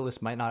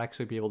capitalist might not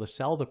actually be able to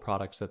sell the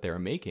products that they're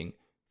making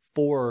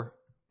for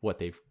what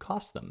they've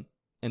cost them.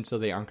 And so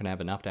they aren't going to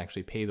have enough to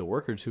actually pay the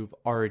workers who've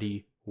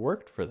already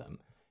worked for them.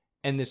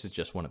 And this is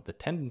just one of the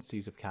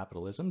tendencies of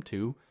capitalism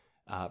to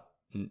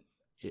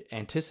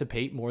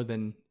anticipate more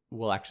than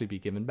will actually be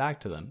given back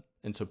to them.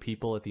 And so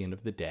people at the end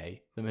of the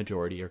day, the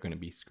majority, are going to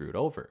be screwed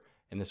over.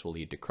 And this will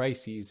lead to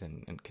crises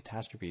and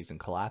catastrophes and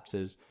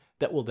collapses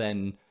that will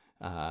then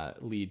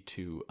lead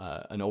to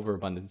an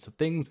overabundance of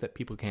things that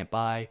people can't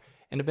buy.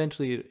 And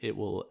eventually it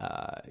will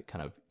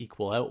kind of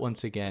equal out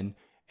once again.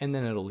 And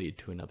then it'll lead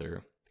to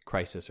another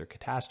crisis or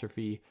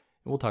catastrophe.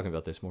 And we'll talk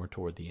about this more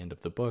toward the end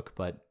of the book.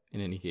 But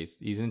in any case,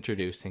 he's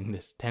introducing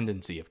this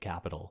tendency of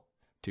capital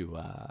to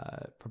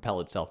propel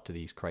itself to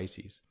these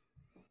crises.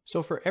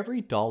 So for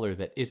every dollar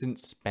that isn't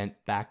spent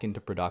back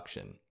into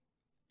production,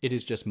 it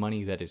is just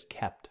money that is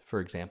kept, for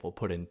example,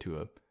 put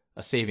into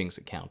a savings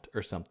account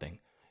or something.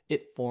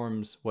 It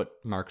forms what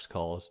Marx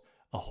calls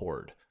a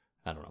hoard.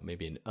 I don't know,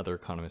 maybe other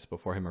economists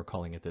before him are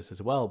calling it this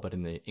as well, but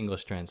in the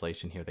English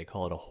translation here, they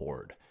call it a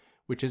hoard,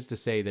 which is to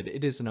say that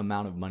it is an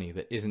amount of money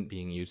that isn't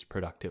being used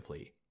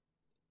productively.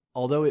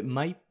 Although it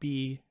might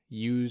be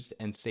used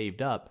and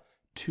saved up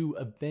to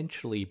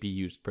eventually be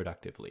used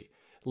productively.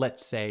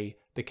 Let's say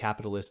the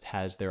capitalist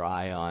has their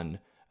eye on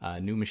a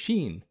new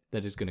machine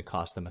that is going to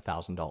cost them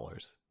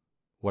 $1,000,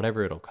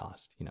 whatever it'll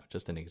cost,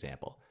 just an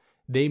example.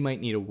 They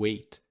might need to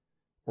wait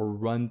or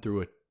run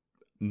through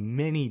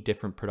many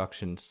different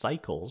production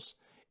cycles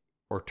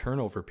or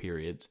turnover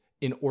periods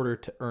in order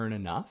to earn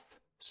enough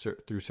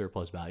through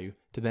surplus value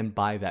to then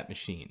buy that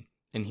machine.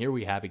 And here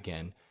we have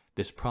again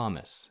this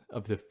promise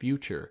of the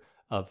future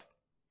of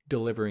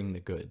delivering the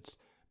goods.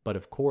 But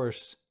of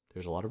course,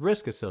 there's a lot of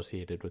risk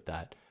associated with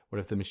that. What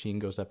if the machine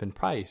goes up in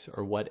price?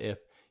 Or what if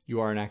you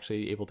aren't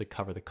actually able to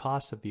cover the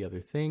costs of the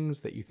other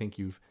things that you think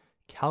you've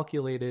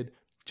calculated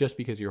just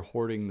because you're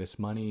hoarding this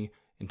money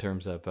in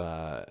terms of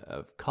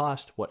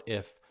cost? What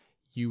if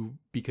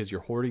because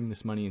you're hoarding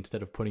this money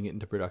instead of putting it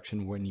into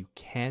production when you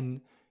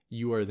can,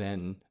 you are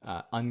then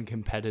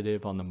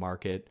uncompetitive on the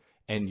market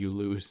and you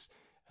lose,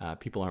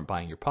 people aren't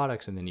buying your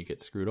products and then you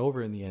get screwed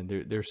over in the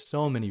end. There's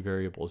so many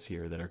variables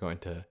here that are going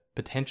to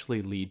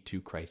potentially lead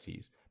to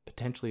crises,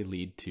 potentially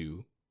lead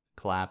to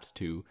collapse,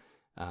 to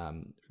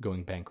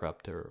going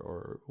bankrupt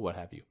or what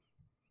have you.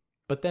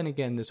 But then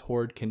again, this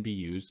hoard can be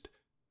used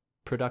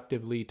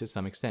productively to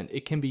some extent.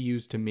 It can be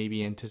used to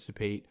maybe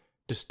anticipate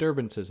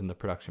disturbances in the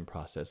production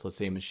process. Let's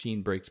say a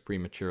machine breaks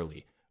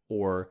prematurely,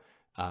 or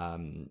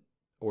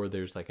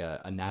there's like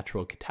a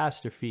natural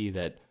catastrophe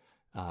that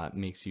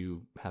makes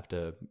you have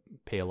to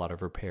pay a lot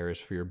of repairs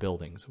for your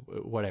buildings,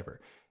 whatever.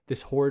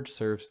 This hoard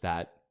serves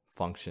that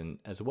function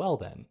as well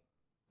then.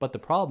 But the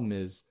problem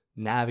is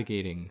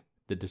navigating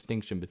the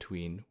distinction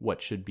between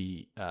what should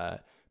be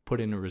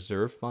put in a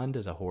reserve fund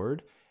as a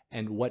hoard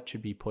and what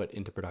should be put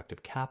into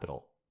productive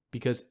capital.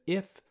 Because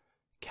if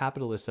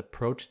capitalists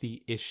approach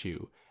the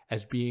issue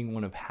as being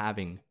one of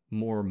having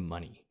more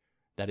money,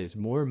 that is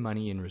more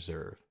money in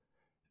reserve,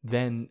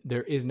 then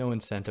there is no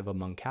incentive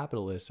among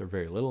capitalists, or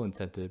very little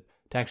incentive,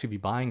 to actually be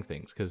buying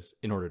things, because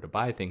in order to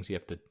buy things, you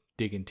have to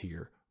dig into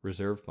your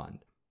reserve fund.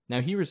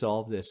 Now, he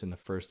resolved this in the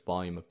first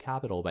volume of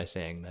Capital by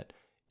saying that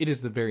it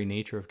is the very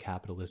nature of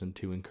capitalism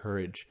to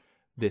encourage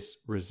this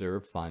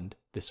reserve fund,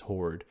 this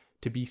hoard,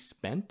 to be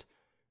spent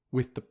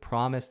with the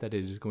promise that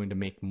it is going to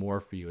make more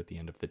for you at the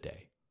end of the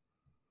day.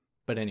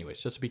 But anyways,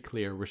 just to be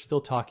clear, we're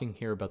still talking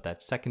here about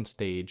that second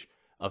stage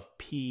of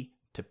P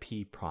to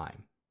P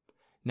prime.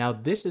 Now,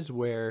 this is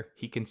where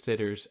he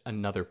considers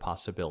another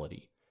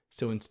possibility.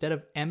 So instead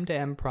of M to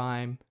M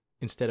prime,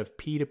 instead of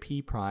P to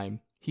P prime,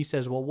 he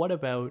says, well, what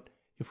about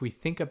if we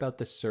think about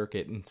the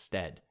circuit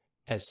instead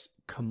as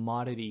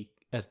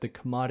the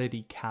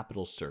commodity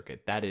capital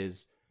circuit, that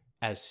is,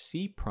 as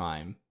C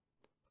prime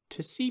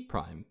to C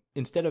prime,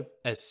 instead of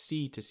as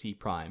C to C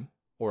prime,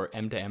 or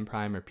M to M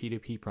prime, or P to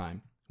P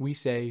prime, we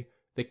say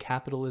that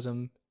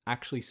capitalism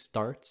actually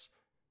starts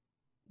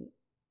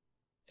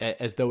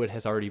as though it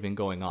has already been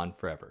going on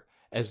forever,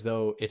 as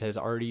though it has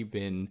already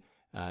been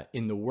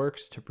in the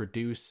works to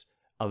produce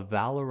a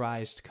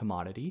valorized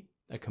commodity,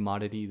 a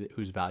commodity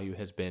whose value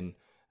has been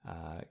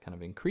kind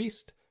of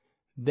increased.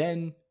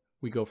 Then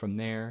we go from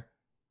there.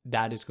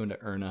 That is going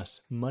to earn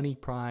us money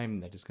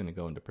prime, that is going to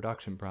go into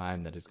production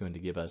prime, that is going to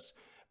give us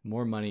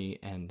more money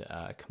and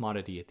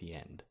commodity at the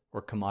end,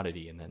 or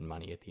commodity and then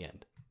money at the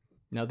end.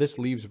 Now, this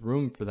leaves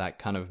room for that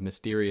kind of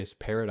mysterious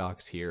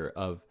paradox here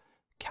of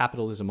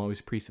capitalism always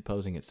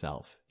presupposing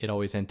itself. It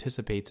always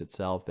anticipates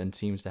itself and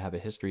seems to have a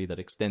history that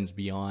extends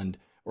beyond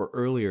or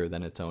earlier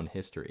than its own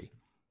history.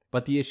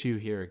 But the issue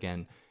here,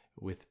 again,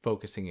 with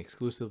focusing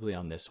exclusively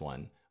on this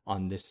one,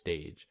 on this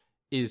stage,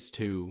 is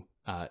to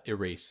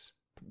erase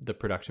the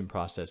production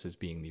process as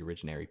being the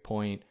originary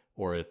point,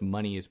 or if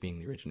money as being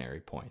the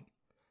originary point.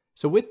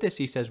 So with this,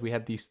 he says we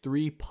have these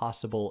three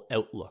possible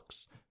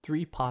outlooks,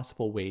 three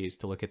possible ways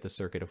to look at the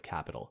circuit of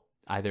capital,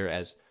 either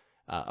as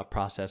a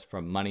process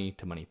from money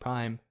to money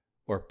prime,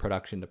 or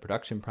production to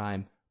production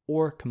prime,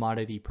 or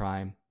commodity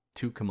prime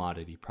to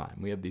commodity prime.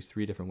 We have these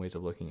three different ways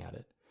of looking at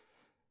it.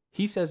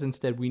 He says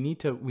instead we need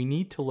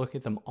to look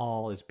at them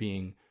all as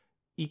being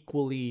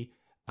equally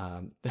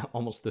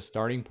almost the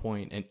starting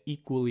point and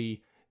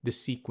equally the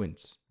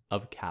sequence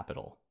of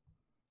capital.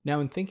 Now,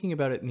 in thinking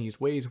about it in these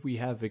ways, we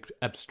have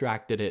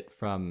abstracted it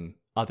from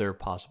other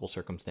possible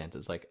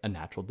circumstances like a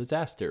natural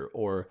disaster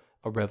or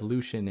a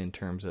revolution in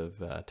terms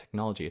of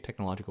technology, a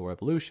technological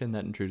revolution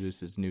that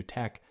introduces new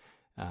tech,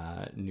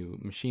 new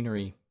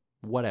machinery,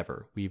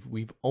 whatever.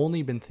 We've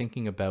only been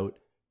thinking about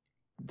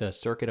the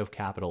circuit of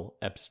capital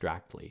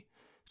abstractly.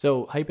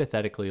 So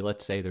hypothetically,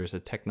 let's say there's a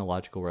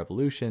technological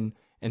revolution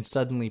and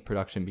suddenly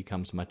production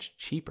becomes much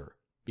cheaper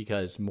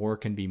because more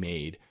can be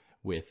made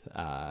with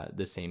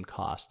the same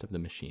cost of the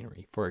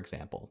machinery, for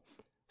example.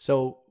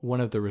 So one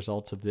of the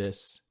results of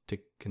this, to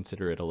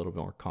consider it a little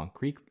bit more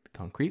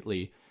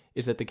concretely,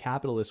 is that the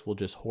capitalists will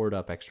just hoard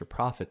up extra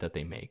profit that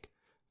they make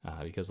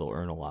because they'll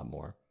earn a lot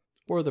more.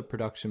 Or the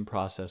production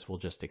process will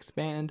just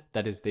expand.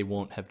 That is, they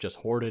won't have just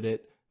hoarded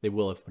it. they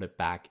will have put it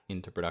back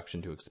into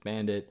production to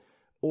expand it,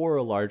 or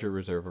a larger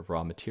reserve of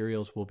raw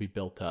materials will be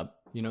built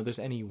up. There's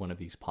any one of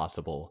these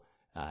possible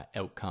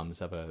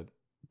outcomes of a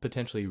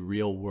potentially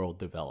real world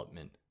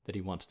development that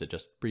he wants to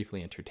just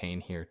briefly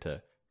entertain here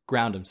to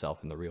ground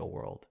himself in the real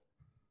world.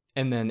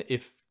 And then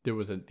if there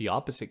was the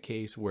opposite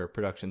case where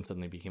production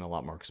suddenly became a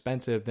lot more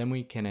expensive, then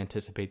we can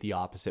anticipate the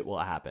opposite will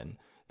happen.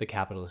 The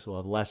capitalists will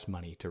have less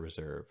money to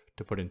reserve,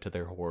 to put into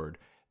their hoard.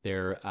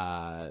 Their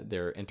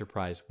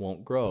enterprise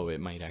won't grow.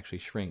 It might actually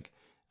shrink.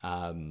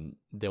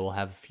 They will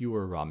have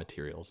fewer raw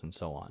materials and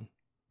so on.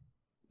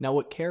 Now,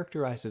 what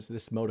characterizes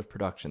this mode of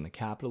production, the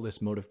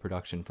capitalist mode of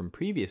production from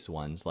previous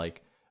ones,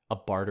 like a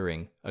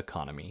bartering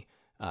economy,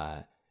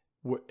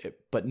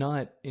 but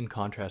not in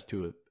contrast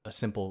to a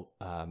simple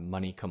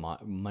money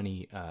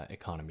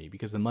economy,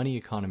 because the money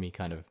economy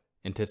kind of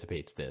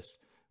anticipates this,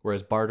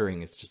 whereas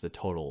bartering is just a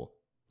total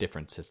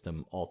different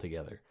system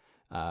altogether.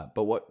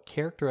 But what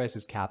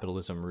characterizes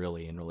capitalism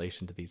really in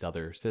relation to these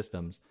other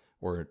systems,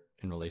 or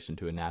in relation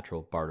to a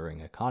natural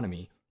bartering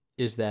economy,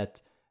 is that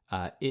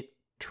it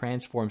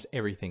transforms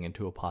everything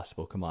into a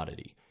possible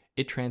commodity.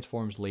 It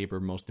transforms labor,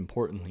 most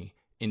importantly,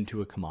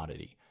 into a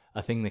commodity,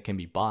 a thing that can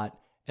be bought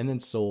and then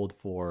sold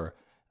for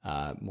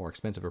more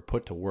expensive, or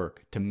put to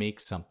work to make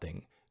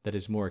something that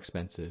is more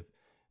expensive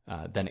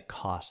than it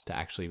costs to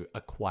actually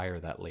acquire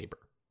that labor.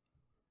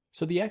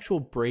 So the actual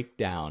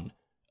breakdown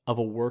of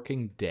a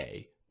working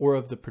day or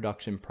of the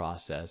production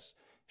process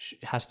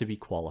has to be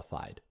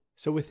qualified.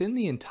 So within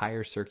the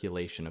entire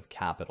circulation of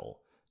capital,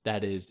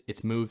 that is,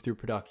 it's moved through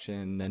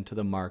production, then to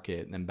the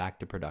market, and then back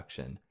to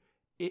production,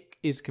 it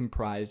is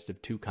comprised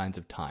of two kinds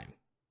of time.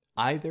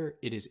 Either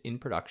it is in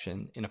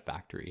production in a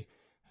factory,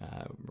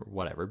 or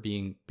whatever,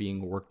 being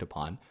worked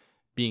upon,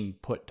 being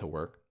put to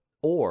work,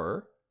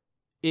 or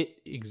it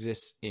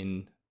exists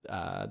in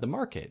the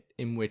market,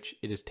 in which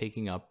it is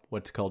taking up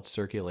what's called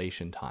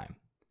circulation time.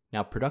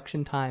 Now,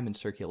 production time and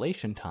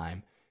circulation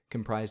time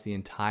comprise the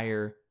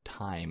entire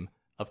time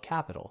of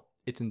capital,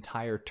 its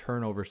entire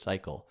turnover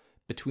cycle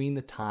between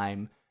the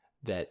time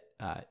that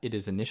it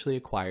is initially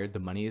acquired, the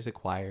money is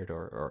acquired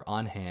or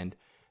on hand,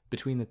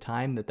 between the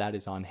time that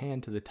is on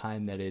hand to the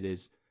time that it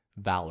is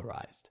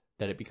valorized,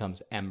 that it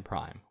becomes M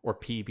prime, or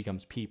P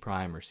becomes P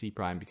prime, or C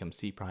prime becomes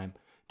C prime,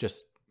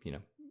 just,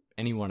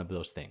 any one of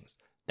those things.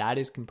 That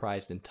is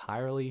comprised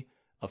entirely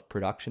of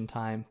production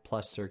time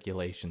plus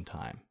circulation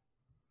time.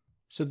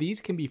 So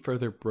these can be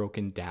further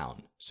broken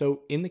down.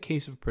 So in the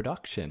case of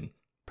production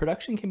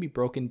can be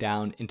broken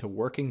down into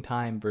working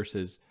time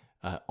versus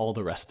all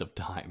the rest of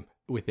time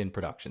within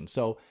production.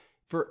 So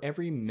for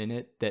every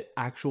minute that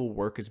actual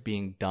work is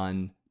being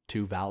done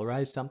to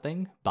valorize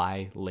something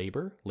by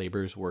labor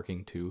is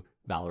working to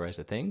valorize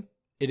a thing,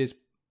 it is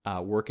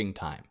working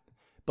time.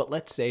 But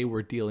let's say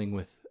we're dealing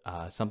with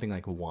something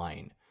like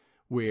wine,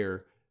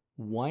 where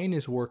wine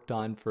is worked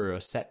on for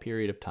a set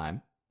period of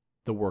time,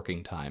 the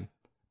working time,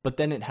 but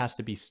then it has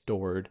to be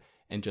stored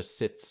and just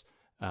sits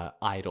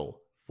idle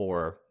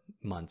for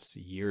months,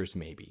 years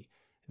maybe.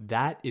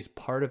 That is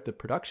part of the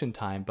production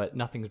time, but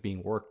nothing's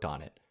being worked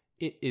on it.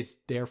 It is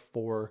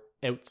therefore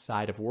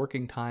outside of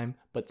working time,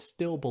 but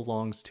still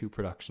belongs to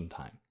production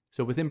time.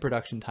 So within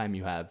production time,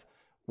 you have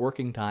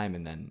working time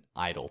and then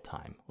idle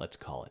time, let's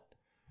call it.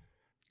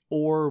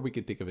 Or we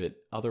could think of it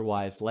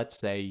otherwise. Let's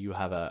say you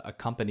have a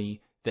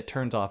company that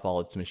turns off all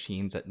its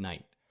machines at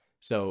night.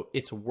 So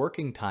its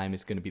working time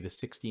is going to be the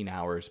 16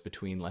 hours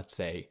between, let's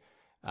say,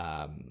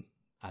 10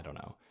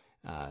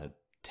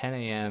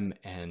 a.m.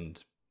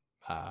 and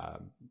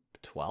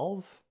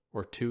 12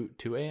 or 2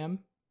 a.m.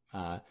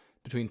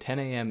 Between 10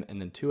 a.m.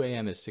 and then 2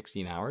 a.m. is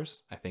 16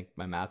 hours. I think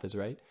my math is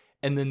right.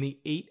 And then the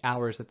 8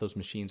 hours that those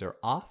machines are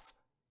off,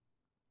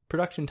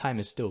 production time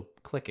is still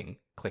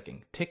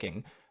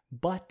ticking,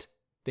 but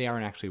they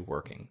aren't actually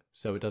working.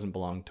 So it doesn't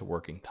belong to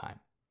working time.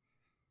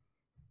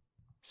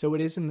 So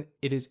it is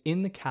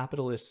in the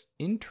capitalist's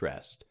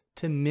interest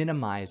to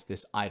minimize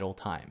this idle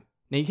time.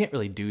 Now, you can't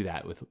really do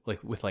that with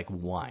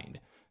wine.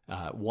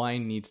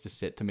 Wine needs to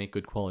sit to make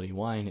good quality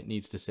wine. It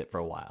needs to sit for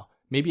a while.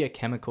 Maybe a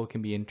chemical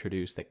can be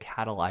introduced that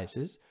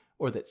catalyzes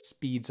or that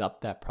speeds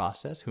up that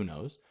process. Who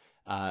knows?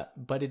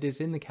 But it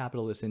is in the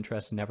capitalist's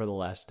interest,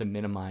 nevertheless, to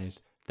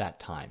minimize that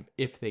time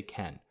if they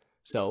can.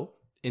 So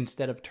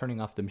instead of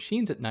turning off the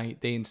machines at night,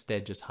 they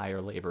instead just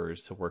hire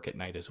laborers to work at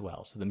night as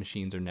well. So the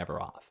machines are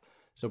never off.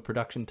 So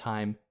production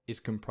time is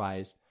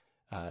comprised,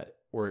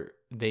 or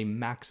they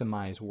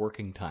maximize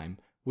working time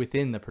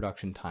within the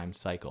production time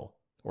cycle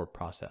or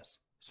process.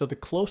 So the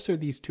closer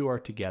these two are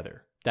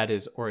together, that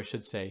is, or I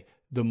should say,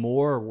 the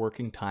more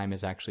working time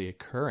is actually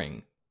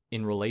occurring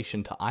in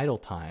relation to idle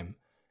time,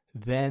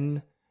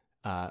 then,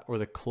 or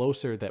the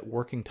closer that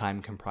working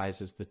time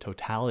comprises the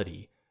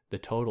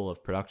total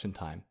of production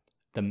time,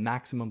 the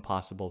maximum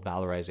possible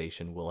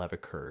valorization will have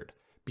occurred.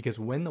 Because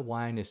when the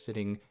wine is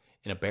sitting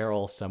in a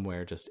barrel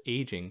somewhere just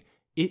aging,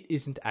 it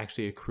isn't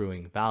actually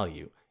accruing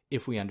value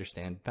if we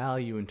understand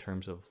value in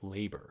terms of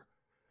labor.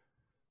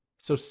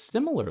 So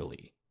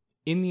similarly,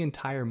 in the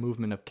entire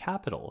movement of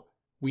capital,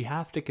 we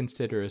have to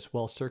consider as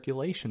well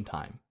circulation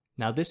time.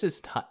 Now, this is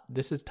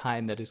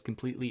time that is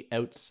completely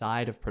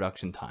outside of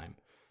production time.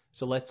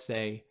 So let's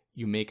say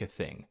you make a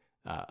thing,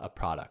 a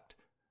product,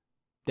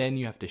 then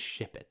you have to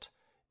ship it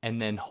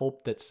and then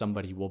hope that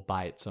somebody will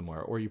buy it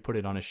somewhere, or you put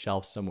it on a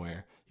shelf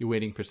somewhere, you're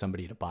waiting for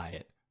somebody to buy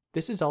it.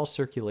 This is all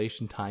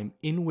circulation time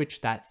in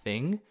which that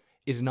thing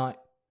is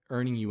not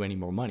earning you any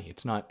more money.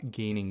 It's not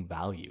gaining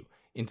value.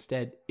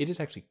 Instead, it is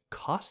actually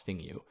costing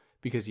you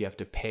because you have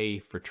to pay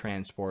for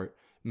transport.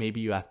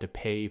 Maybe you have to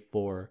pay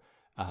for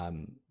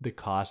the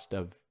cost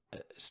of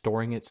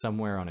storing it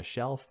somewhere on a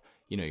shelf.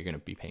 You know, you're going to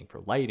be paying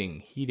for lighting,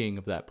 heating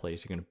of that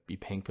place. You're going to be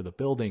paying for the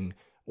building,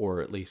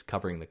 or at least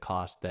covering the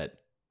cost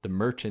that the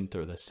merchant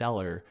or the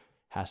seller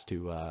has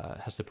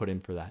to put in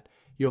for that.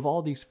 You have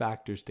all these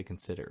factors to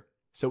consider.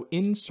 So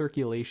in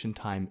circulation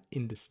time,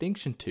 in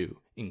distinction to,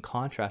 in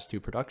contrast to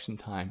production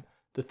time,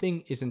 the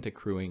thing isn't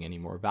accruing any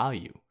more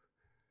value.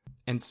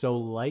 And so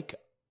like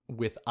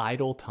with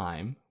idle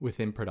time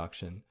within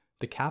production,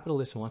 the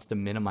capitalist wants to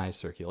minimize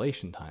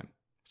circulation time.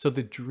 So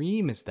the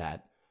dream is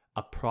that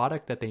a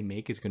product that they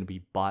make is going to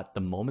be bought the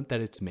moment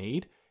that it's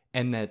made,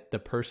 and that the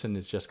person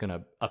is just going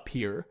to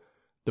appear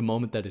the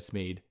moment that it's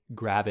made,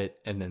 grab it,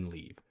 and then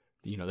leave.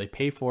 You know, they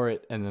pay for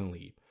it and then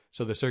leave.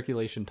 So the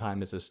circulation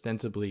time is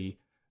ostensibly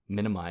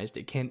minimized.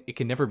 It can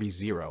never be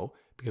zero,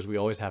 because we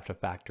always have to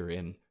factor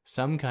in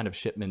some kind of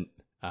shipment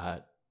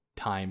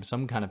time,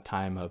 some kind of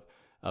time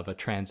of a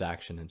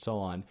transaction and so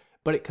on,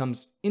 but it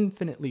comes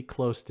infinitely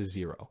close to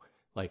zero,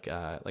 like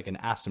an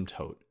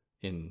asymptote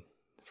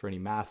for any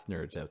math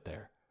nerds out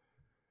there.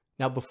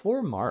 Now,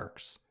 before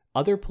Marx,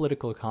 other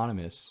political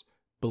economists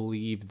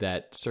believed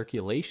that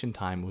circulation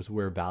time was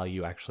where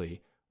value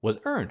actually was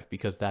earned,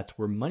 because that's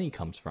where money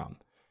comes from.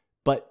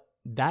 But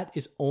that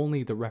is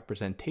only the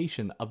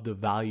representation of the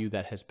value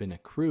that has been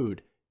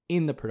accrued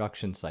in the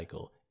production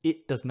cycle.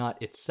 It does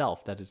not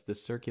itself, that is the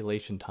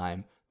circulation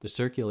time, the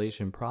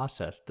circulation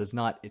process does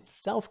not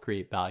itself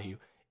create value.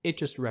 It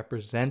just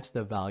represents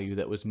the value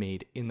that was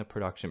made in the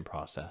production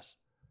process.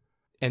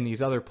 And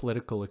these other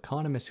political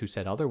economists who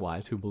said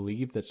otherwise, who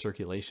believed that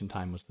circulation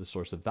time was the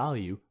source of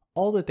value,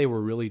 all that they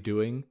were really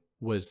doing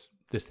was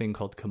this thing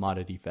called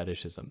commodity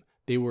fetishism.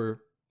 They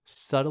were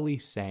subtly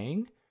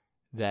saying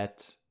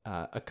that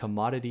a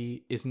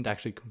commodity isn't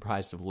actually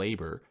comprised of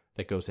labor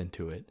that goes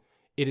into it.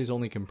 It is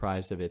only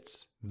comprised of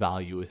its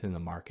value within the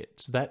market.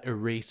 So that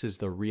erases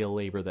the real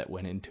labor that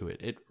went into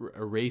it. It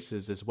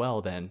erases as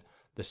well then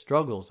the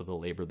struggles of the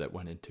labor that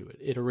went into it.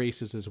 It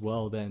erases as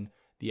well then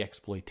the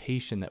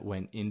exploitation that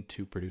went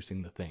into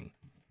producing the thing.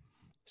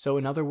 So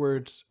in other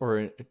words,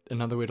 or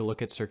another way to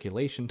look at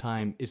circulation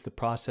time, is the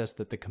process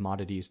that the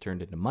commodity is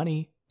turned into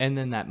money, and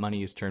then that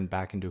money is turned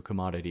back into a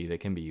commodity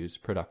that can be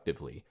used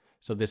productively.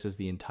 So this is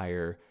the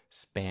entire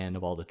span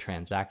of all the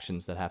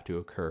transactions that have to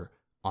occur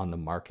on the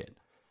market.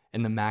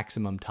 And the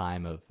maximum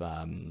time of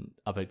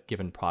a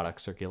given product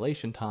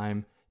circulation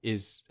time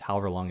is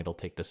however long it'll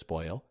take to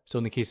spoil. So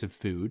in the case of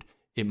food,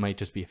 it might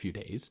just be a few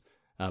days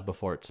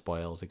before it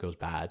spoils, it goes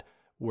bad.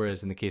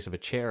 Whereas in the case of a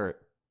chair,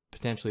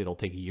 potentially it'll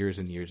take years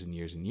and years and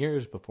years and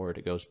years before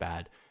it goes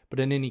bad. But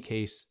in any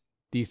case,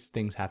 these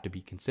things have to be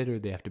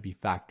considered. They have to be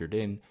factored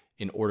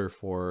in order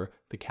for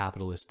the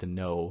capitalist to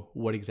know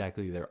what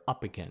exactly they're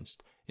up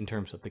against in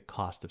terms of the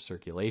cost of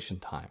circulation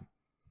time.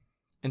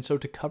 And so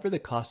to cover the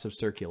cost of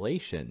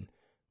circulation,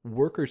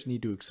 workers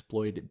need to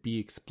be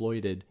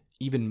exploited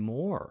even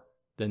more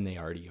than they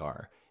already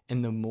are.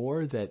 And the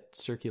more that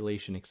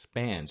circulation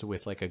expands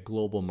with like a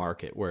global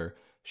market where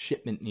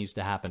shipment needs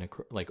to happen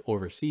like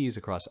overseas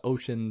across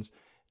oceans,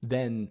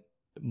 then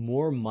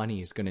more money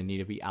is going to need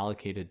to be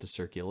allocated to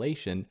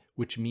circulation,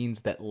 which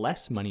means that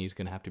less money is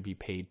going to have to be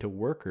paid to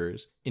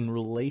workers in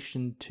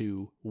relation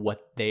to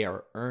what they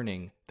are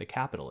earning the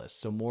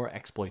capitalists. So more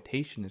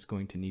exploitation is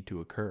going to need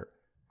to occur.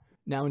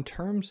 Now, in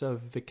terms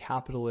of the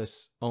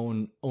capitalist's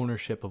own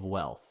ownership of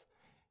wealth,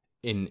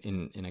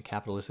 in a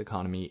capitalist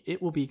economy,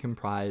 it will be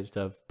comprised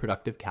of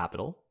productive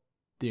capital,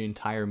 the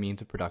entire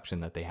means of production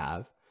that they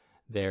have,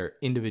 their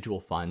individual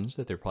funds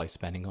that they're probably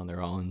spending on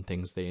their own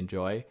things they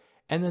enjoy,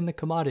 and then the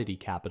commodity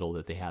capital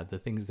that they have, the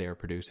things they are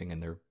producing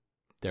and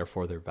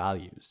therefore their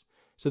values.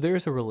 So there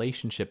is a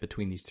relationship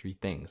between these three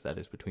things, that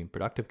is between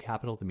productive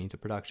capital, the means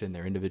of production,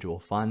 their individual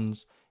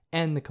funds,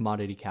 and the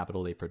commodity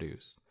capital they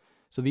produce.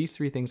 So these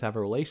three things have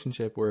a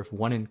relationship where if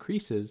one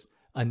increases,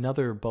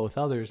 both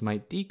others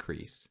might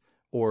decrease,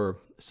 or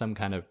some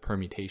kind of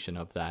permutation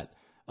of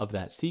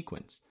that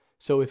sequence.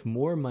 So if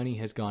more money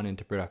has gone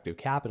into productive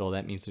capital,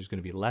 that means there's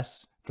going to be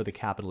less for the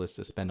capitalists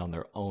to spend on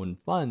their own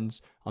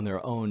funds, on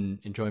their own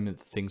enjoyment,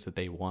 the things that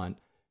they want,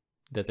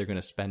 that they're going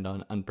to spend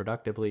on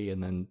unproductively,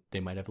 and then they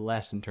might have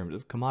less in terms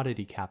of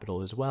commodity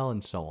capital as well,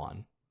 and so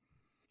on.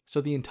 So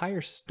the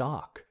entire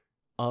stock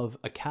of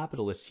a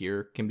capitalist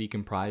here can be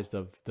comprised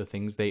of the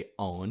things they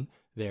own,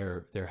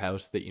 their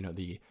house,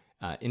 the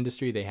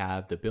industry they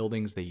have, the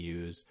buildings they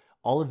use.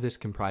 All of this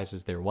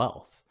comprises their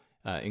wealth,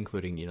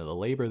 including the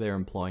labor they're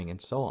employing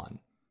and so on.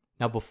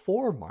 Now,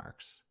 before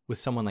Marx, with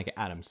someone like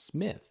Adam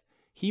Smith,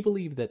 he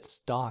believed that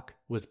stock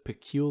was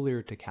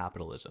peculiar to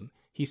capitalism.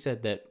 He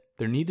said that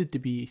There needed to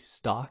be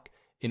stock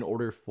in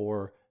order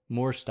for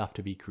more stuff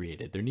to be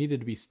created. There needed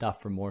to be stuff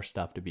for more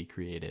stuff to be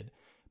created.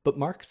 But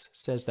Marx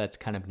says that's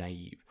kind of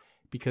naive,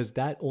 because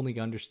that only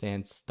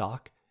understands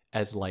stock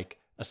as like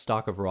a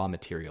stock of raw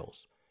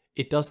materials.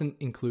 It doesn't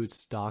include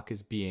stock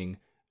as being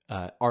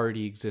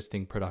already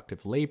existing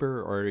productive labor,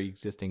 or already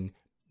existing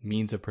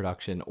means of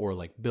production, or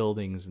like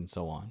buildings and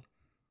so on.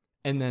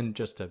 And then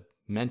just to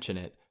mention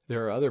it,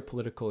 there are other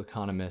political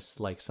economists,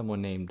 like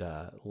someone named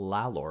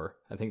Lalor,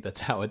 I think that's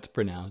how it's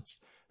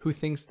pronounced, who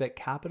thinks that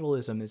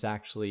capitalism is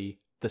actually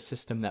the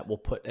system that will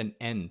put an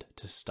end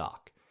to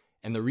stock.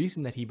 And the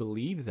reason that he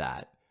believed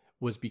that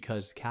was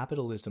because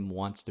capitalism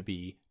wants to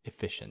be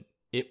efficient.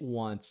 It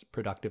wants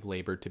productive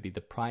labor to be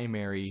the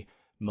primary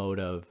mode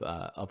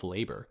of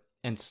labor.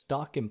 And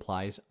stock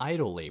implies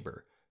idle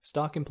labor.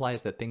 Stock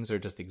implies that things are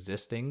just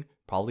existing,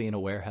 probably in a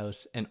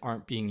warehouse, and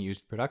aren't being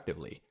used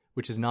productively,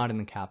 which is not in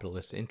the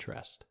capitalist's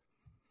interest.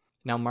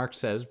 Now, Marx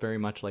says, very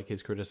much like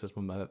his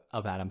criticism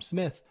of Adam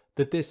Smith,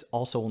 that this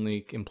also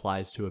only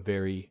implies to a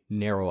very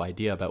narrow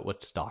idea about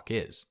what stock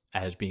is,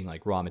 as being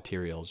like raw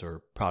materials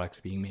or products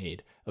being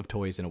made of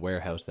toys in a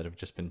warehouse that have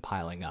just been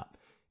piling up.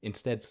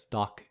 Instead,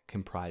 stock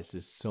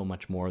comprises so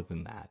much more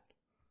than that.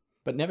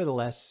 But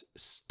nevertheless,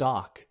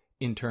 stock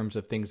in terms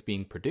of things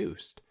being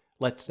produced,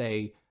 let's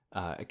say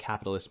a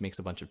capitalist makes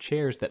a bunch of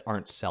chairs that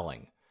aren't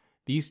selling.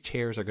 These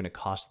chairs are going to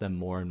cost them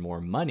more and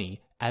more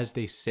money as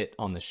they sit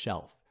on the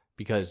shelf,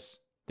 because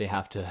they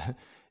have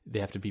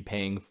to be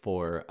paying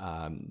for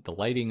the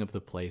lighting of the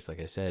place, like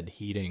I said,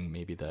 heating,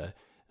 maybe the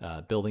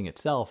building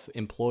itself,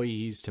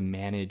 employees to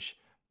manage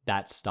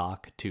that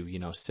stock,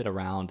 to sit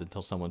around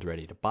until someone's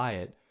ready to buy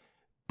it.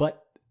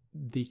 But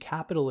the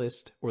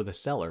capitalist or the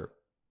seller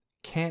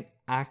can't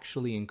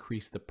actually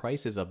increase the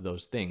prices of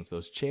those things,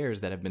 those chairs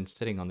that have been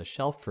sitting on the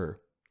shelf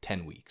for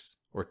 10 weeks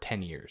or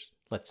 10 years,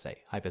 let's say,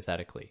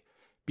 hypothetically,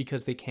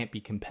 because they can't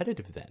be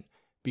competitive then,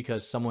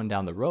 because someone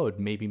down the road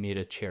maybe made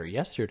a chair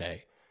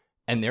yesterday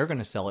and they're going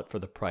to sell it for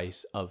the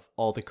price of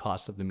all the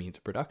costs of the means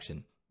of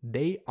production.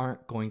 They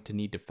aren't going to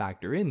need to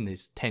factor in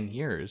these 10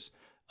 years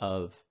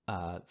of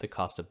the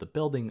cost of the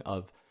building,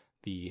 of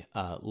the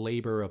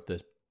labor of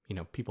the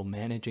people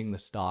managing the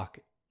stock,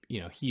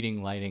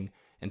 heating, lighting,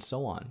 and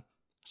so on.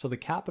 So the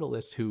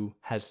capitalist who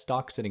has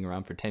stock sitting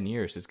around for 10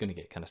 years is going to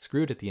get kind of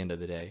screwed at the end of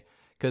the day,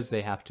 because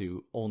they have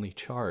to only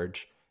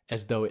charge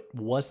as though it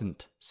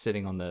wasn't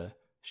sitting on the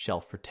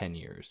shelf for 10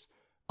 years.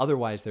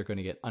 Otherwise, they're going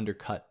to get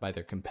undercut by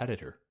their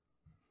competitor.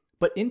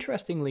 But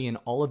interestingly, in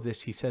all of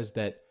this, he says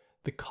that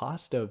the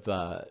cost of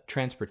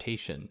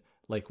transportation,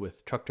 like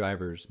with truck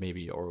drivers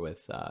maybe, or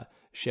with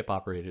ship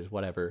operators,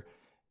 whatever,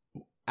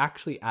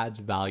 actually adds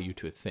value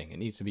to a thing. It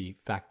needs to be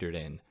factored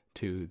in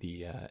to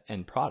the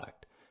end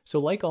product. So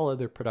like all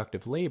other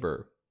productive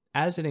labor,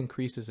 as it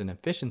increases in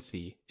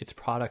efficiency, its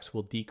products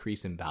will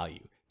decrease in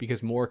value,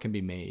 because more can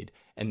be made,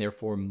 and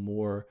therefore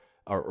more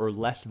or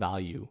less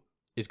value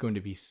is going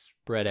to be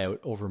spread out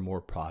over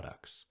more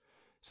products.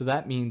 So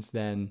that means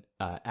then,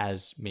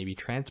 as maybe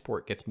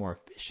transport gets more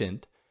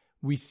efficient,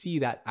 we see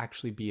that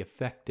actually be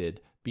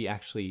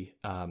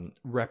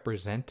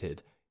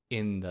represented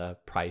in the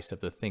price of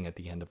the thing at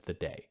the end of the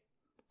day.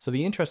 So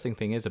the interesting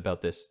thing is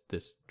about this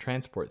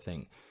transport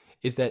thing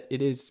is that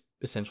it is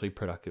essentially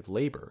productive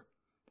labor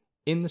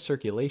in the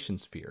circulation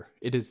sphere.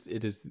 It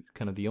is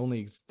kind of the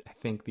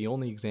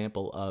only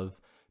example of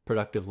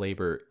productive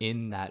labor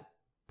in that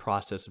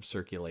process of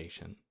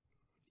circulation.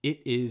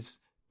 It is,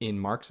 in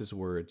Marx's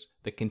words,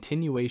 the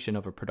continuation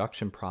of a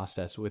production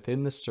process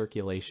within the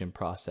circulation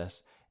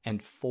process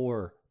and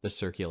for the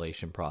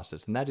circulation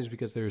process. And that is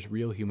because there's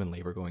real human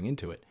labor going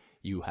into it.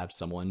 You have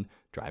someone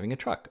driving a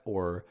truck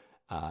or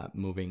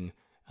moving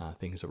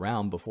things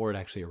around before it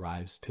actually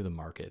arrives to the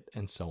market,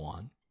 and so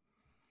on.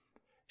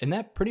 And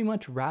that pretty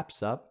much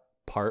wraps up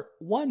part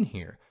 1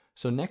 here.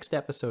 So next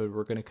episode,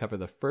 we're going to cover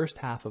the first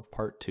half of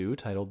part 2,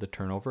 titled The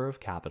Turnover of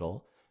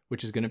Capital,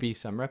 which is going to be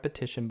some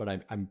repetition, but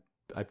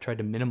I've tried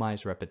to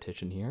minimize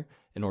repetition here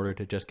in order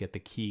to just get the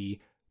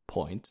key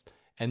points.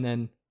 And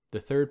then the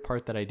third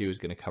part that I do is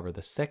going to cover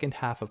the second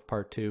half of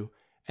part 2,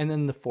 and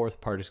then the fourth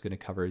part is going to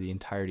cover the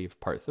entirety of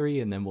part 3,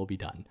 and then we'll be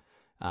done.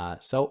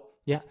 So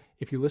yeah,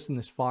 if you listen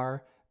this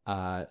far,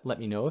 let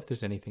me know if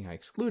there's anything I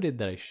excluded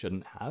that I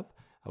shouldn't have.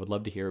 I would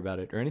love to hear about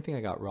it, or anything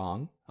I got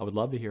wrong. I would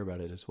love to hear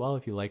about it as well.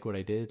 If you like what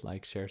I did,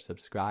 like, share,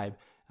 subscribe,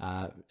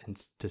 and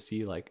to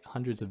see like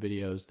hundreds of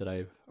videos that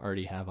I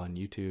already have on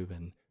YouTube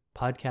and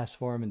podcast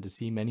form, and to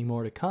see many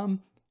more to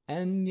come.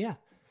 And yeah,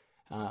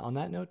 on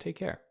that note, take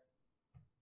care.